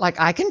just thought,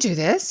 I can do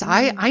this.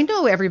 I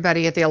know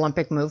everybody at the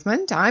Olympic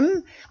movement.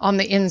 I'm on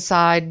the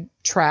inside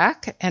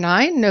track, and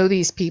I know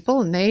these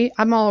people, and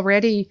I'm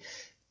already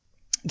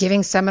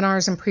giving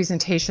seminars and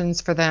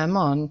presentations for them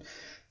on,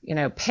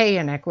 pay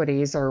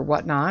inequities or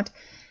whatnot.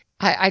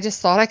 I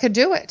just thought I could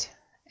do it.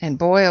 And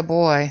boy, oh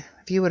boy,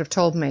 if you would have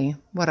told me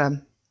what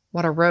a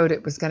road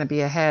it was going to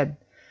be ahead.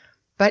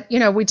 But,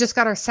 we just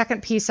got our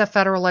second piece of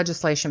federal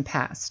legislation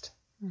passed.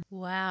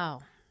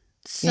 Wow.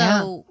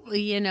 So,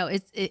 yeah.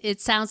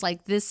 It sounds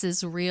like this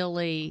is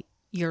really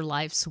your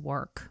life's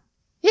work.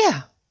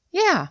 Yeah.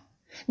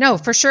 No,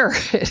 for sure.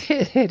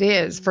 It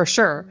is, for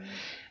sure.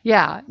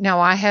 Yeah. No,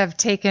 I have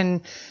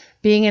taken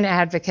being an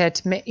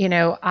advocate.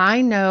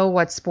 I know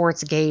what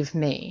sports gave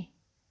me,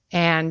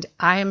 and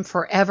I am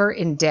forever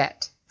in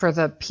debt for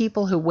the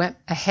people who went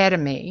ahead of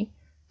me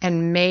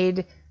and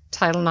made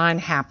Title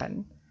IX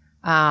happen.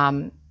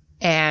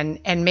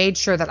 And made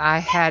sure that I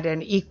had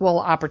an equal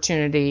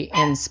opportunity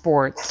in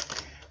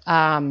sports.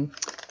 And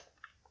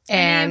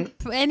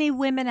any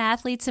women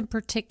athletes in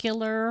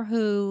particular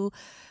who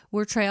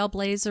were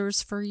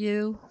trailblazers for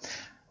you?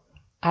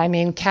 I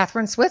mean,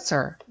 Catherine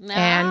Switzer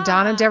and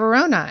Donna De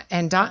Verona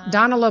and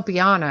Donna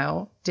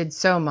Lopiano did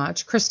so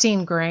much.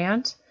 Christine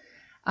Grant.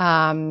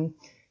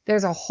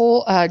 There's a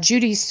whole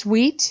Judy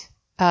Sweet.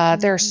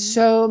 There are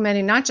so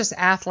many, not just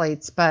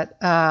athletes, but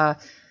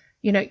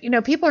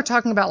people are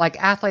talking about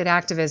athlete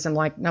activism.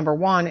 Number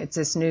one, it's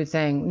this new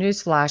thing.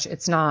 Newsflash,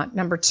 it's not.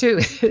 Number two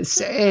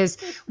is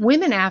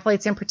women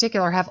athletes in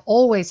particular have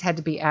always had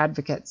to be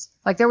advocates.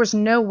 There was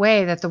no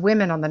way that the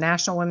women on the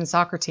national women's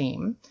soccer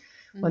team,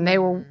 when they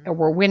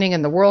were winning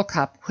in the World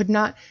Cup,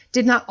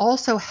 did not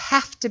also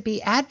have to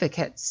be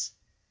advocates,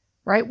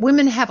 right?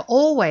 Women have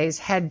always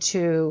had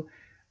to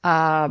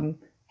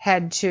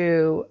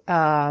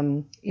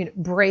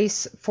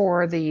brace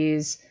for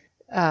these.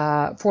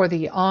 For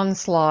the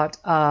onslaught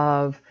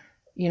of,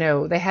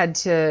 they had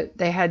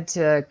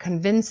to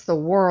convince the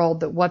world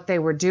that what they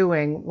were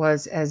doing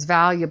was as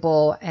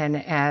valuable and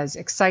as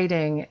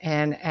exciting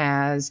and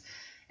as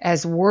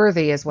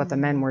worthy as what the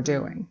men were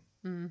doing.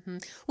 Mm-hmm.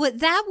 Well,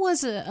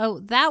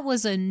 that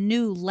was a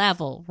new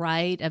level,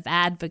 right, of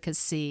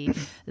advocacy.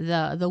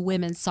 The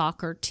women's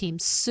soccer team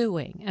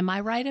suing. Am I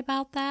right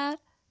about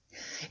that?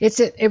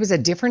 It was a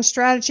different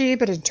strategy,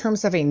 but in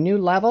terms of a new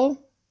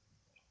level,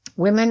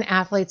 women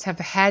athletes have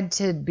had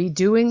to be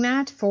doing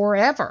that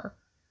forever.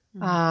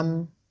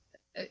 The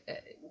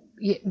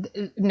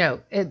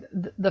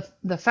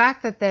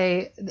fact that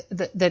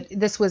that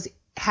this was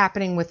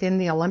happening within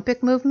the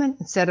Olympic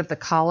movement instead of the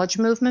college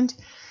movement,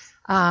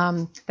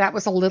 that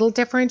was a little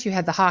different. You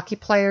had the hockey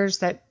players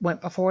that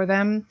went before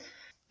them.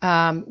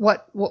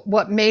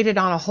 what made it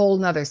on a whole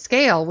nother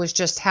scale was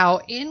just how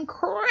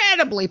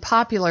incredibly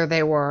popular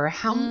they were.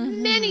 How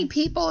many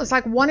people, it's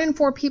like 1 in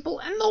 4 people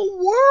in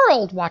the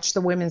world watch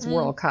the Women's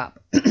World Cup.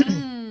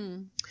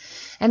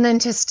 And then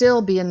to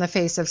still be in the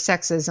face of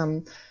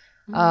sexism,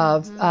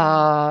 of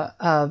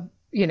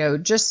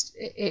just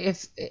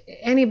if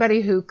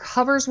anybody who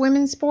covers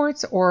women's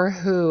sports or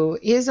who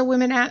is a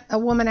woman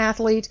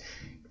athlete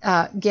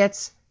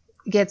gets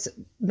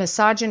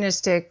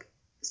misogynistic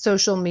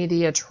social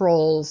media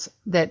trolls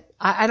that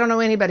I don't know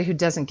anybody who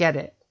doesn't get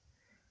it,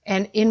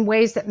 and in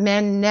ways that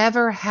men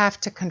never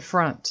have to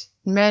confront.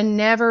 Men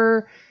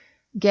never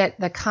get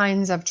the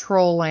kinds of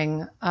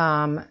trolling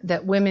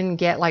that women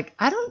get. Like,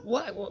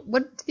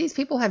 what these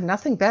people have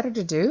nothing better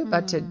to do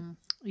but to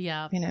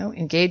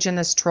engage in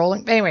this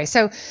trolling. Anyway,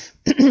 so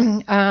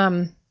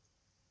I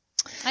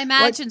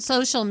imagine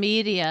social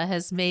media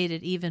has made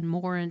it even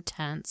more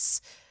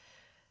intense.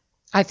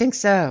 I think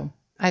so.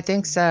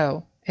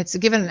 It's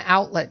given an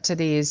outlet to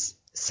these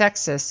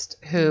sexists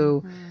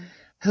who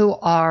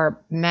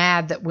are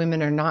mad that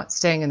women are not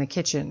staying in the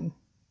kitchen.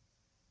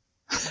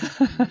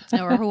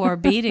 Or who are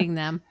beating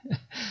them.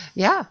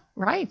 Yeah,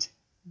 right.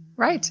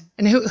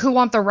 And who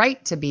want the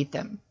right to beat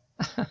them.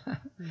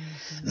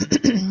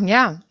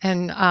 Yeah,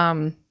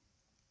 and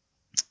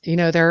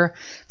they're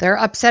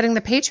upsetting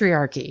the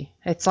patriarchy.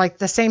 It's like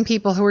the same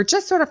people who are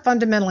just sort of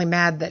fundamentally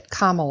mad that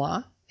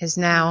Kamala is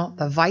now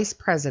the vice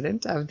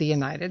president of the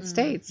United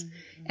States.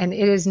 And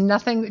it is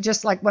nothing,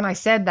 just like when I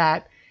said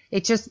that,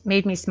 it just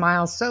made me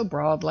smile so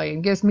broadly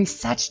and gives me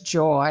such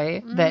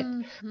joy that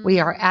we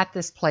are at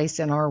this place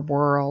in our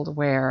world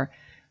where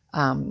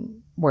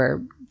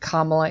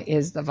Kamala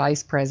is the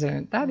vice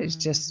president. That is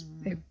just,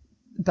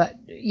 but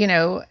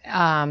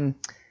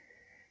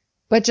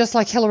just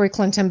like Hillary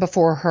Clinton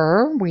before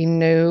her, we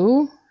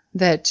knew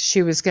that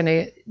she was going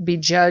to be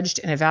judged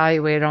and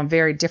evaluated on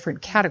very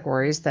different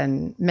categories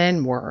than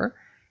men were.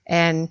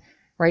 And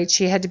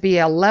she had to be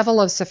a level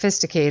of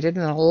sophisticated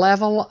and a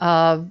level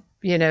of,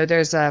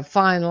 there's a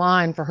fine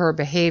line for her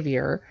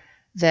behavior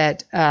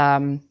that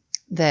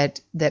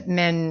that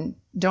men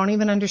don't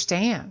even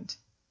understand.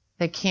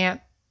 They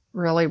can't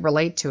really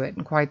relate to it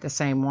in quite the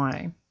same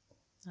way.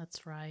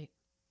 That's right.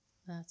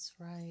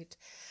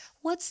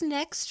 What's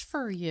next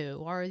for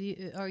you? Are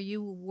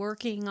you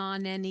working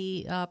on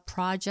any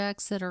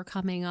projects that are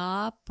coming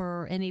up,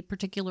 or any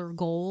particular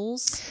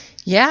goals?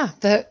 Yeah,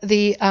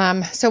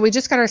 so we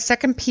just got our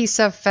second piece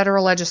of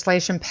federal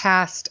legislation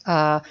passed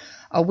a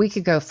week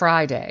ago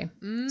Friday.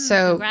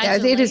 So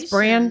it is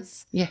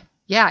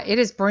it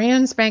is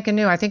brand spanking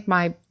new. I think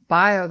my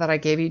bio that I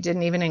gave you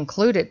didn't even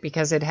include it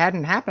because it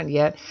hadn't happened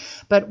yet.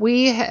 But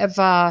we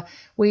have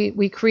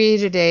we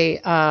created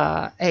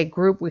a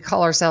group. We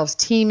call ourselves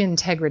Team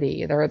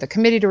Integrity. They're the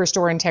Committee to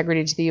Restore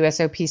Integrity to the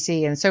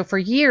USOPC. And so for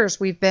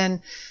years we've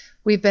been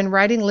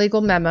writing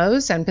legal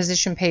memos and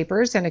position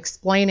papers and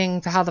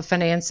explaining how the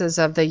finances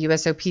of the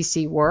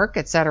USOPC work,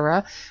 et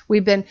cetera.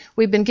 We've been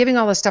giving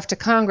all this stuff to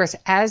Congress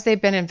as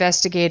they've been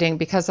investigating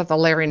because of the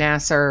Larry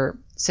Nassar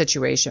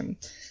situation.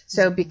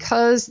 So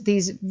because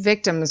these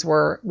victims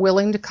were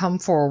willing to come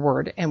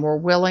forward and were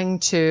willing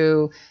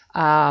to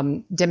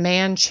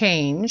demand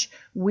change,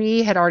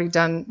 we had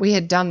done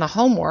the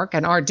homework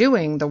and are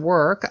doing the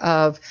work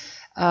of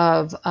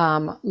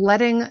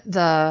letting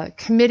the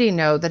committee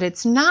know that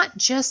it's not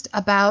just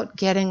about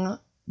getting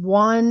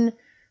one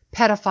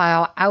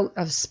pedophile out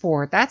of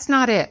sport. That's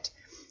not it.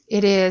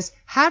 It is,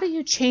 how do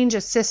you change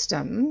a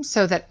system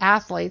so that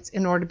athletes,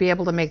 in order to be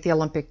able to make the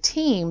Olympic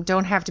team,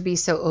 don't have to be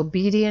so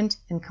obedient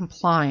and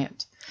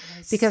compliant?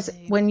 Because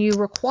when you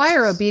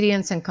require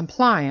obedience and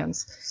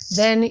compliance,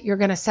 then you're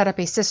going to set up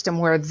a system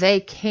where they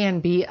can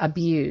be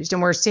abused.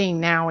 And we're seeing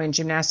now in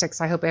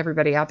gymnastics, I hope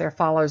everybody out there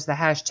follows the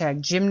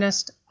hashtag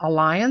Gymnast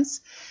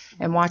Alliance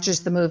and watches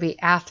the movie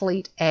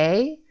Athlete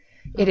A.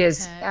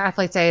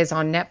 Athletes A is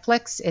on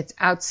Netflix. It's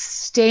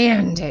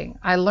outstanding.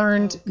 I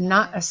learned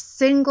not a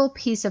single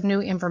piece of new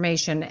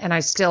information, and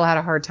I still had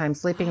a hard time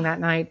sleeping that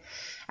night.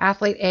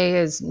 Athlete A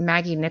is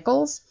Maggie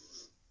Nichols.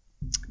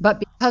 But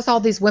because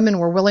all these women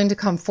were willing to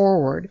come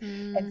forward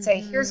and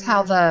say, here's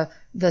how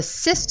the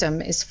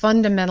system is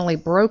fundamentally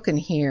broken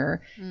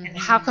here, and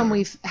how can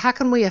we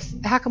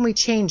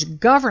change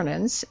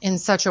governance in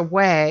such a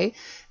way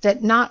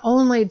that not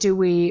only do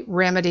we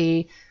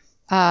remedy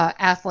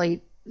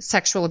athlete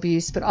sexual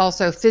abuse, but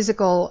also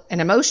physical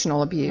and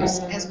emotional abuse,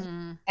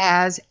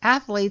 as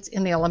athletes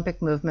in the Olympic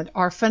movement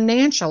are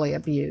financially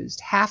abused.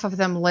 Half of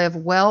them live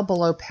well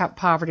below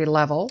poverty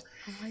level.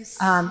 I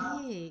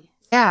see.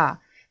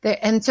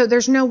 And so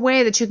there's no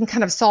way that you can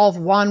kind of solve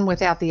one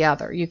without the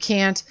other. You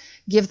can't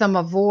give them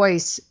a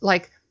voice. I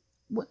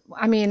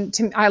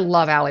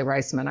love Allie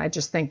Reisman. I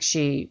just think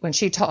when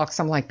she talks,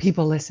 I'm like,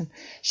 people listen.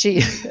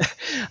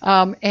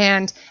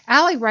 And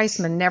Allie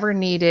Reisman never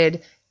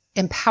needed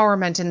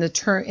empowerment in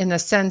the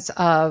sense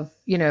of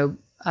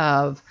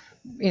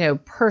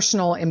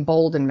personal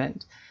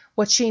emboldenment.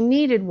 What she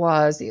needed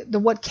was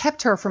what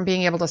kept her from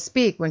being able to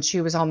speak when she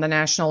was on the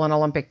national and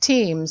Olympic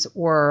teams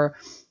were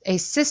a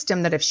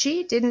system that if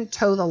she didn't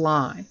toe the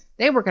line,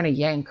 they were going to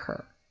yank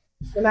her.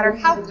 No matter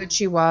how good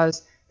she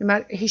was, no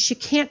matter she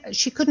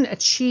couldn't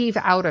achieve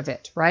out of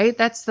it, right?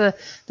 That's the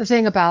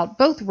thing about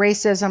both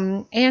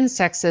racism and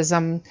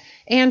sexism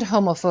and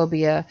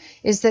homophobia,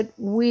 is that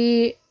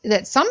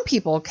some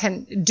people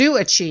can do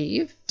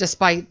achieve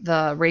despite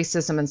the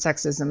racism and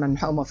sexism and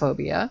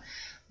homophobia,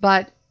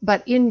 but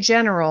in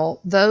general,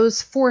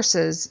 those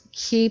forces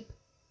keep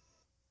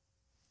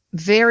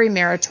very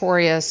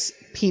meritorious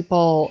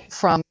people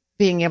from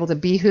being able to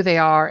be who they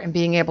are and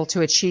being able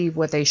to achieve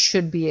what they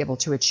should be able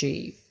to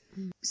achieve.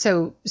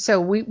 So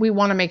we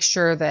want to make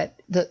sure that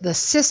the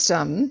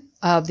system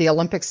of the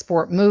Olympic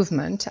sport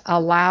movement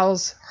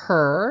allows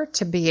her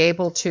to be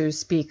able to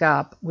speak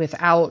up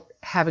without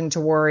having to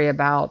worry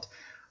about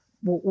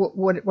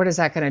what is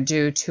that going to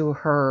do to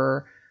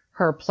her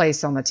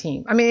place on the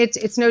team. I mean,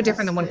 it's no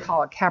different than when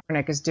Colin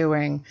Kaepernick is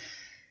doing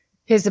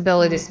his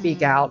ability to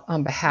speak out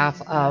on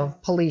behalf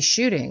of police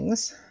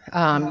shootings,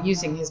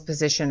 using his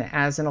position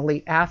as an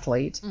elite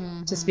athlete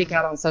to speak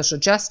out on social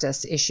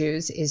justice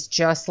issues, is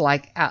just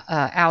like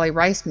Allie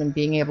Reisman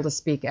being able to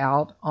speak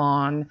out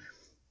on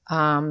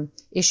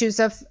issues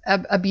of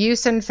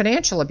abuse and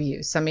financial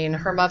abuse. I mean,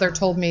 her mother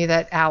told me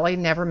that Allie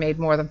never made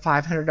more than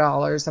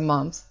 $500 a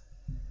month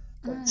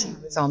when she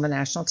was on the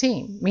national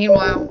team.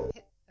 Meanwhile,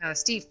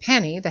 Steve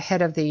Penny, the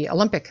head of the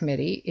Olympic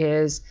Committee,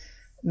 is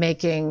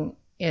making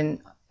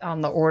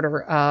on the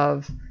order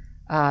of,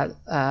 I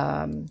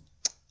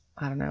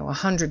don't know,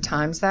 100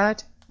 times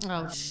that.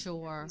 Oh,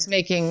 sure. He's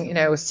making,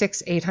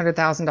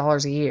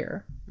 $600,000-$800,000 a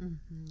year.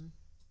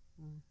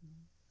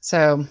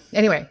 So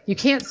anyway, you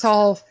can't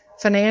solve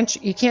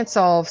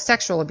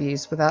sexual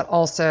abuse without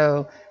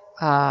also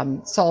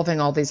solving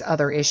all these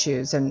other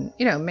issues, and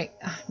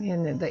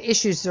the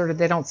issues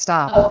they don't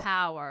stop. Of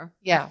power.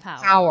 Yeah, of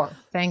power.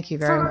 Thank you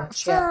very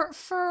much.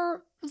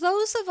 For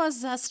those of us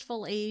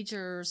zestful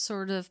agers,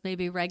 sort of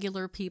maybe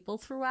regular people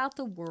throughout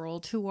the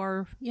world who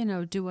are,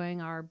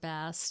 doing our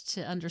best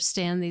to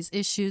understand these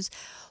issues,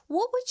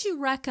 what would you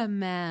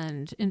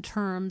recommend in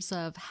terms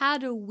of how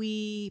do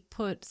we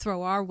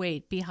throw our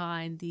weight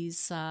behind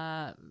these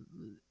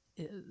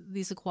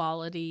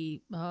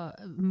equality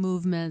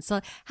movements?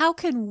 How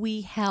can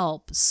we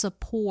help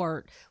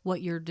support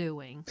what you're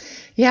doing?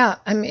 Yeah,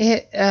 I mean,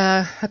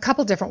 a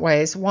couple different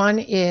ways. One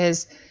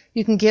is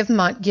you can give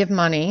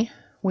money.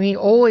 We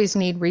always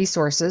need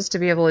resources to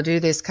be able to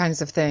do these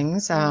kinds of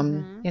things.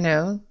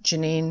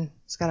 Janine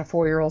has got a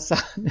 4-year-old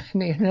son.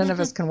 None of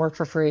us can work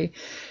for free.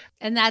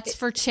 And that's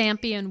for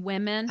Champion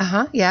Women?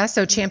 Yeah,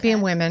 so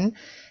Champion Women.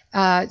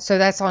 So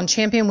that's on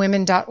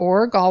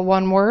championwomen.org, all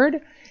one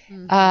word.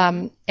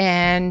 And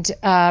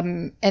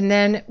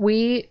then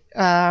we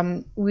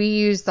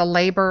use the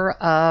labor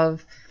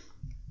of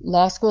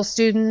law school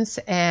students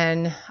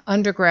and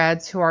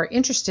undergrads who are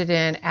interested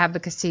in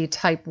advocacy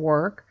type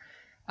work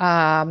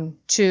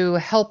to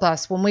help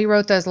us when we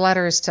wrote those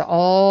letters to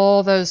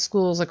all those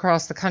schools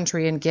across the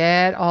country and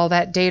get all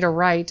that data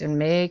right and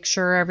make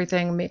sure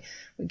everything,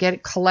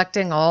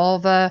 collecting all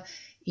the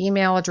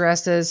email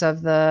addresses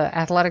of the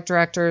athletic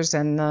directors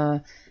and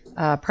the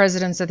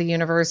presidents of the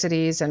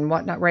universities and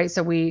whatnot, right?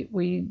 So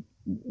we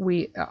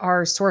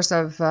our source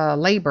of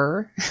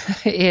labor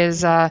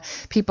is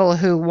people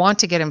who want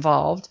to get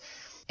involved,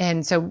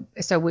 and so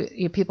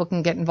people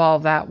can get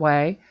involved that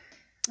way.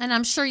 And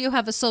I'm sure you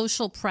have a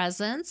social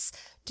presence.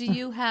 Do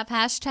you have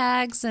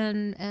hashtags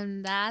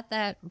and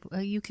that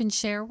you can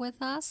share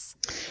with us?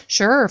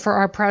 Sure. For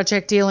our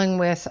project dealing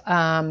with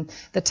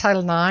the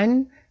Title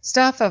IX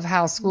stuff of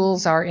how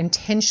schools are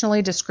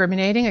intentionally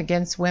discriminating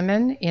against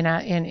women in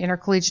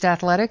intercollegiate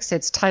athletics,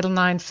 it's Title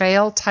IX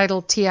Fail,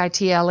 Title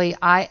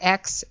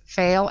TITLEIX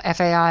Fail,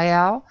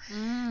 FAIL.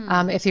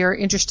 If you're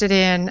interested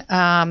in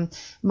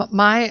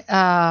my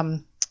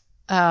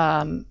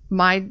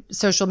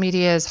social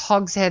media is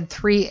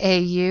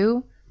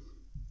Hogshead3AU,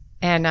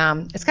 and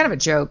it's kind of a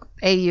joke.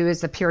 AU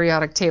is the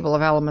periodic table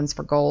of elements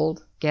for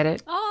gold. Get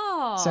it?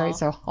 Oh. Sorry.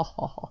 So,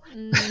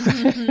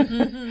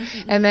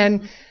 and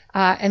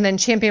then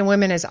Champion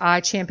Women is I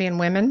Champion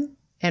Women,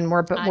 and we're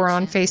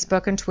on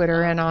Facebook and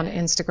Twitter and on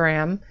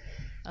Instagram.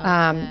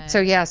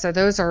 Okay. So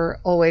those are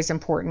always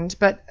important.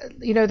 But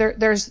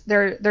there's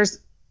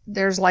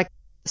like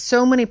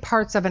so many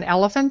parts of an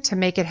elephant to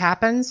make it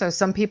happen. So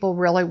some people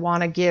really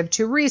want to give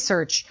to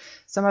research.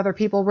 Some other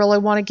people really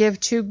want to give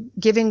to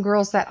giving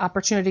girls that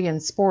opportunity in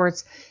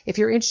sports. If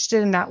you're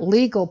interested in that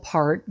legal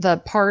part, the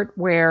part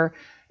where,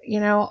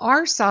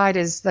 our side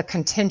is the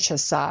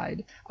contentious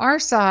side. Our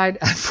side,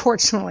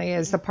 unfortunately,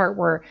 is the part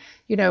where,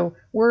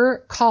 we're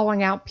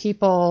calling out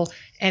people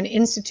and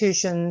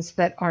institutions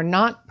that are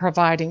not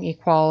providing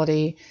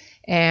equality.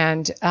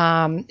 And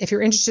if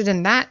you're interested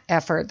in that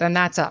effort, then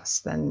that's us.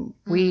 Then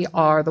we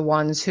are the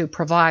ones who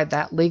provide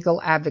that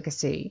legal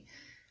advocacy,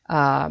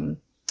 who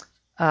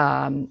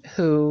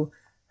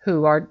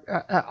are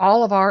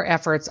all of our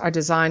efforts are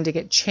designed to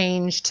get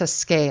change to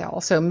scale.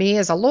 So me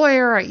as a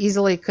lawyer, I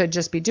easily could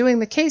just be doing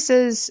the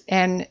cases,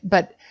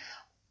 but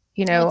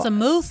it's a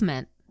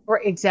movement.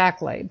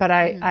 Exactly. But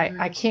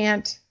I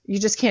can't, You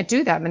just can't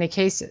do that many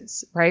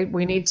cases, right?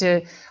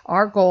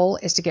 Our goal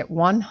is to get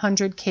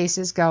 100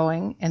 cases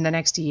going in the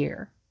next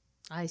year.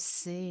 I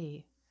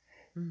see.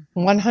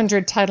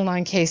 100 Title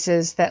IX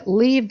cases that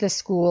leave the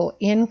school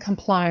in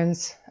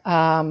compliance,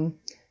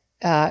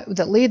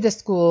 that leave the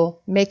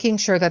school making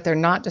sure that they're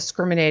not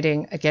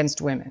discriminating against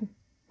women.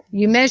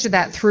 You measure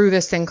that through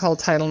this thing called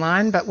Title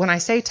IX, but when I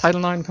say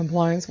Title IX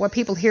compliance, what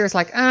people hear is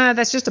like,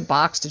 that's just a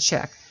box to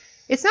check.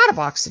 It's not a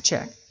box to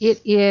check.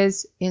 It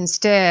is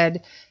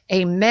instead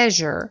a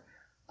measure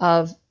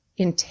of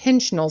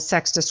intentional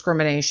sex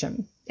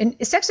discrimination. And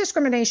sex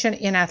discrimination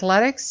in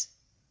athletics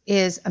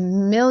is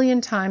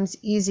 1,000,000 times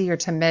easier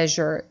to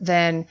measure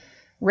than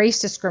race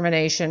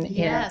discrimination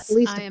in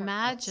police departments. I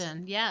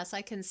imagine. Yes,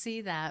 I can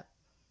see that.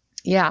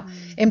 Yeah.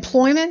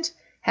 Employment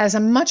has a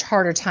much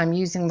harder time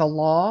using the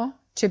law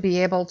to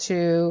be able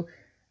to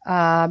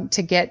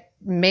get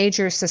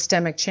major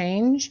systemic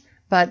change.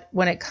 But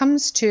when it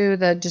comes to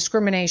the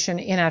discrimination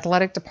in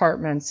athletic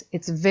departments,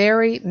 it's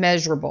very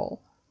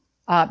measurable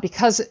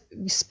because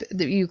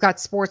you've got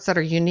sports that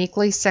are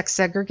uniquely sex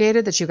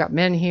segregated, that you've got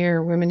men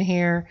here, women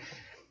here.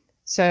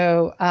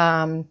 So,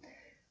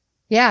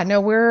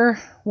 we're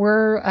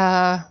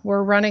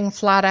running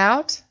flat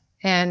out,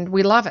 and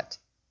we love it.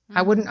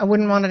 I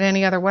wouldn't want it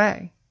any other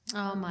way.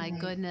 Oh my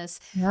goodness!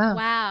 Yeah.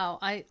 Wow,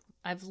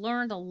 I've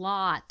learned a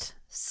lot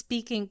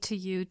speaking to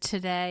you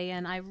today,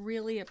 and I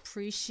really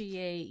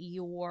appreciate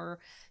your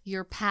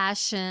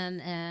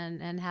passion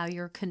and how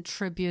you're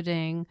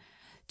contributing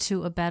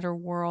to a better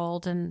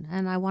world.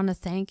 And I want to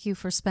thank you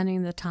for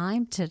spending the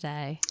time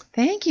today.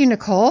 Thank you,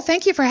 Nicole.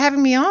 Thank you for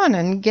having me on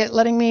and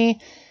letting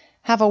me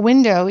have a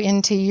window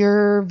into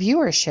your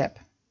viewership.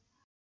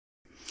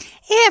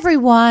 Hey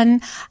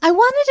everyone, I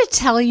wanted to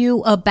tell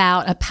you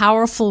about a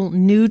powerful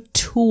new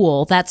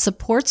tool that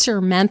supports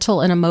your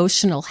mental and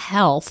emotional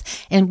health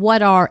in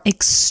what are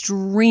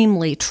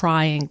extremely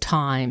trying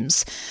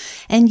times.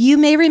 And you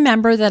may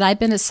remember that I've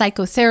been a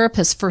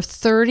psychotherapist for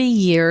 30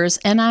 years,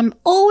 and I'm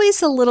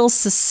always a little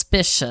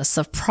suspicious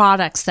of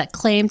products that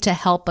claim to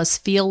help us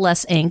feel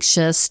less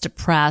anxious,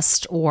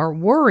 depressed, or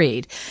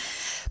worried.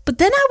 But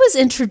then I was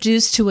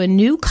introduced to a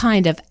new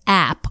kind of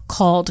app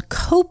called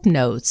Cope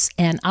Notes,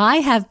 and I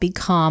have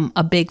become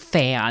a big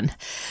fan.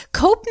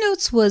 Cope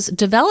Notes was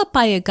developed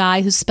by a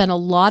guy who spent a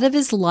lot of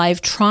his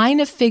life trying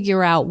to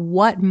figure out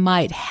what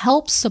might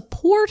help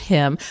support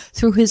him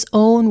through his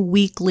own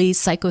weekly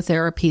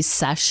psychotherapy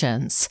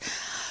sessions.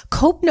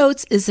 Cope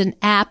Notes is an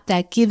app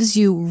that gives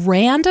you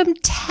random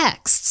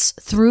texts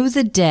through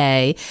the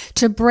day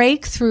to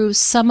break through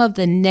some of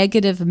the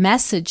negative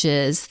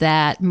messages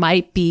that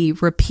might be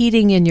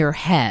repeating in your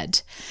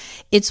head.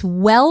 It's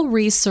well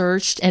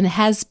researched and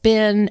has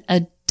been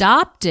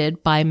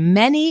adopted by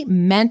many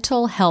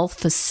mental health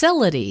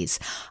facilities.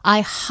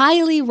 I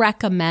highly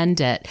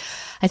recommend it.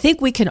 I think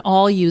we can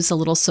all use a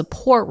little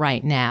support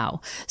right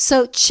now.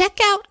 So check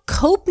out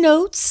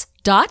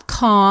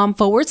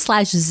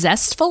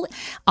copenotes.com/zestful.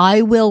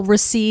 I will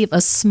receive a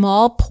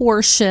small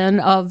portion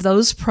of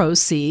those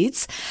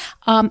proceeds.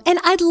 And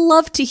I'd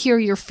love to hear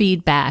your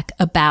feedback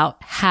about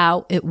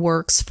how it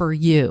works for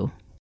you.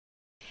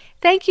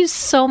 Thank you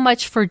so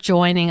much for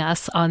joining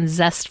us on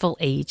Zestful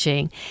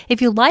Aging.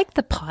 If you like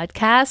the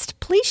podcast,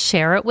 please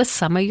share it with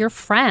some of your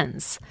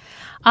friends.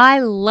 I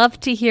love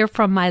to hear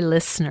from my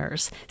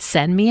listeners.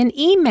 Send me an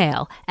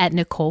email at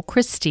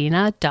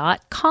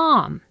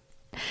NicoleChristina.com.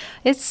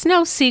 It's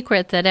no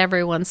secret that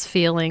everyone's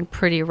feeling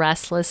pretty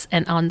restless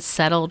and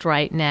unsettled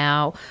right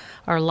now.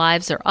 Our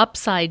lives are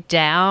upside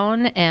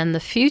down, and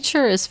the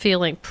future is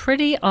feeling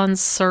pretty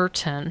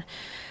uncertain.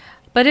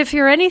 But if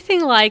you're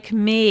anything like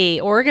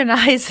me,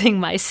 organizing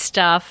my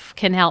stuff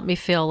can help me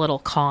feel a little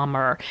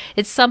calmer.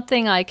 It's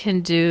something I can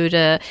do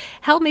to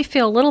help me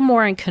feel a little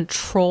more in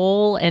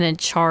control and in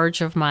charge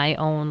of my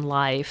own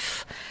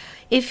life.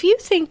 If you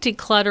think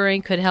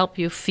decluttering could help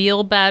you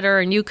feel better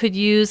and you could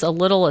use a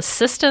little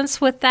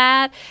assistance with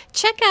that,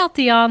 check out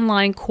the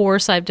online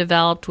course I've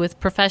developed with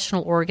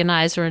professional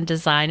organizer and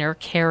designer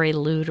Carrie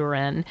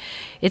Luderin.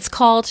 It's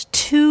called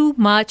Too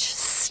Much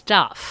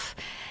Stuff.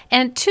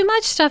 And Too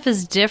Much Stuff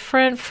is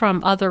different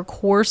from other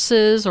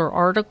courses or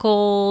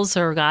articles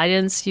or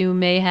guidance you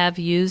may have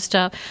used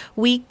up.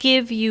 We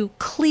give you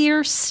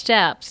clear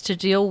steps to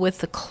deal with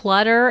the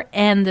clutter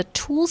and the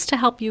tools to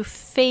help you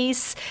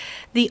face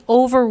the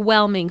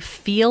overwhelming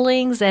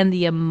feelings and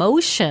the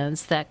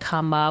emotions that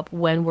come up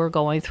when we're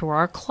going through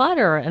our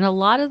clutter. And a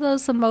lot of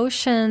those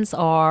emotions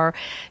are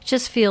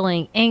just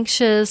feeling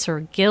anxious or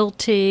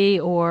guilty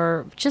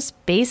or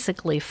just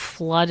basically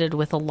flooded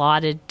with a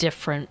lot of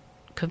different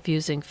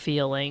confusing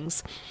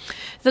feelings.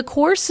 The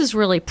course is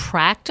really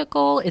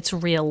practical. It's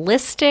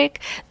realistic.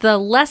 The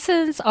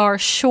lessons are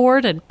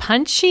short and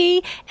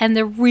punchy, and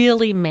they're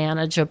really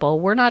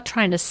manageable. We're not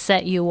trying to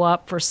set you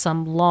up for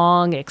some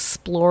long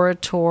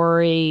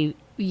exploratory,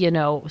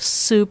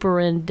 super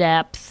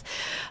in-depth,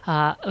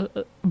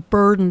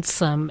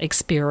 burdensome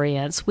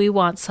experience. We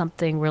want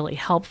something really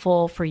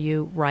helpful for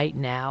you right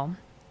now.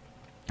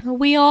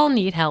 We all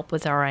need help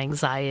with our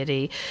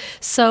anxiety.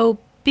 So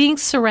being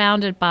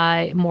surrounded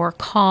by more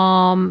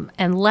calm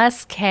and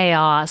less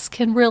chaos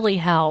can really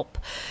help.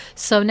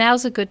 So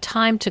now's a good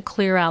time to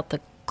clear out the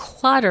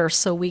clutter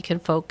so we can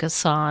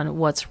focus on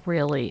what's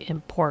really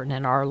important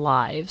in our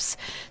lives.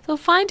 So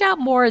find out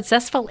more at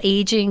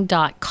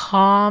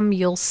zestfulaging.com.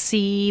 You'll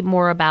see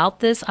more about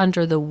this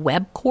under the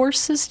web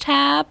courses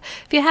tab.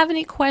 If you have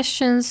any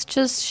questions,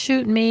 just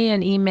shoot me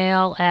an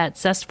email at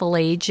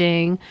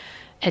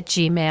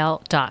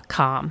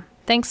zestfulaging@gmail.com.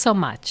 Thanks so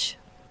much.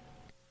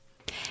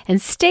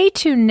 And stay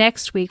tuned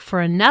next week for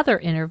another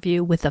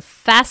interview with a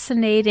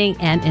fascinating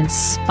and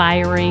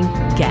inspiring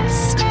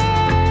guest.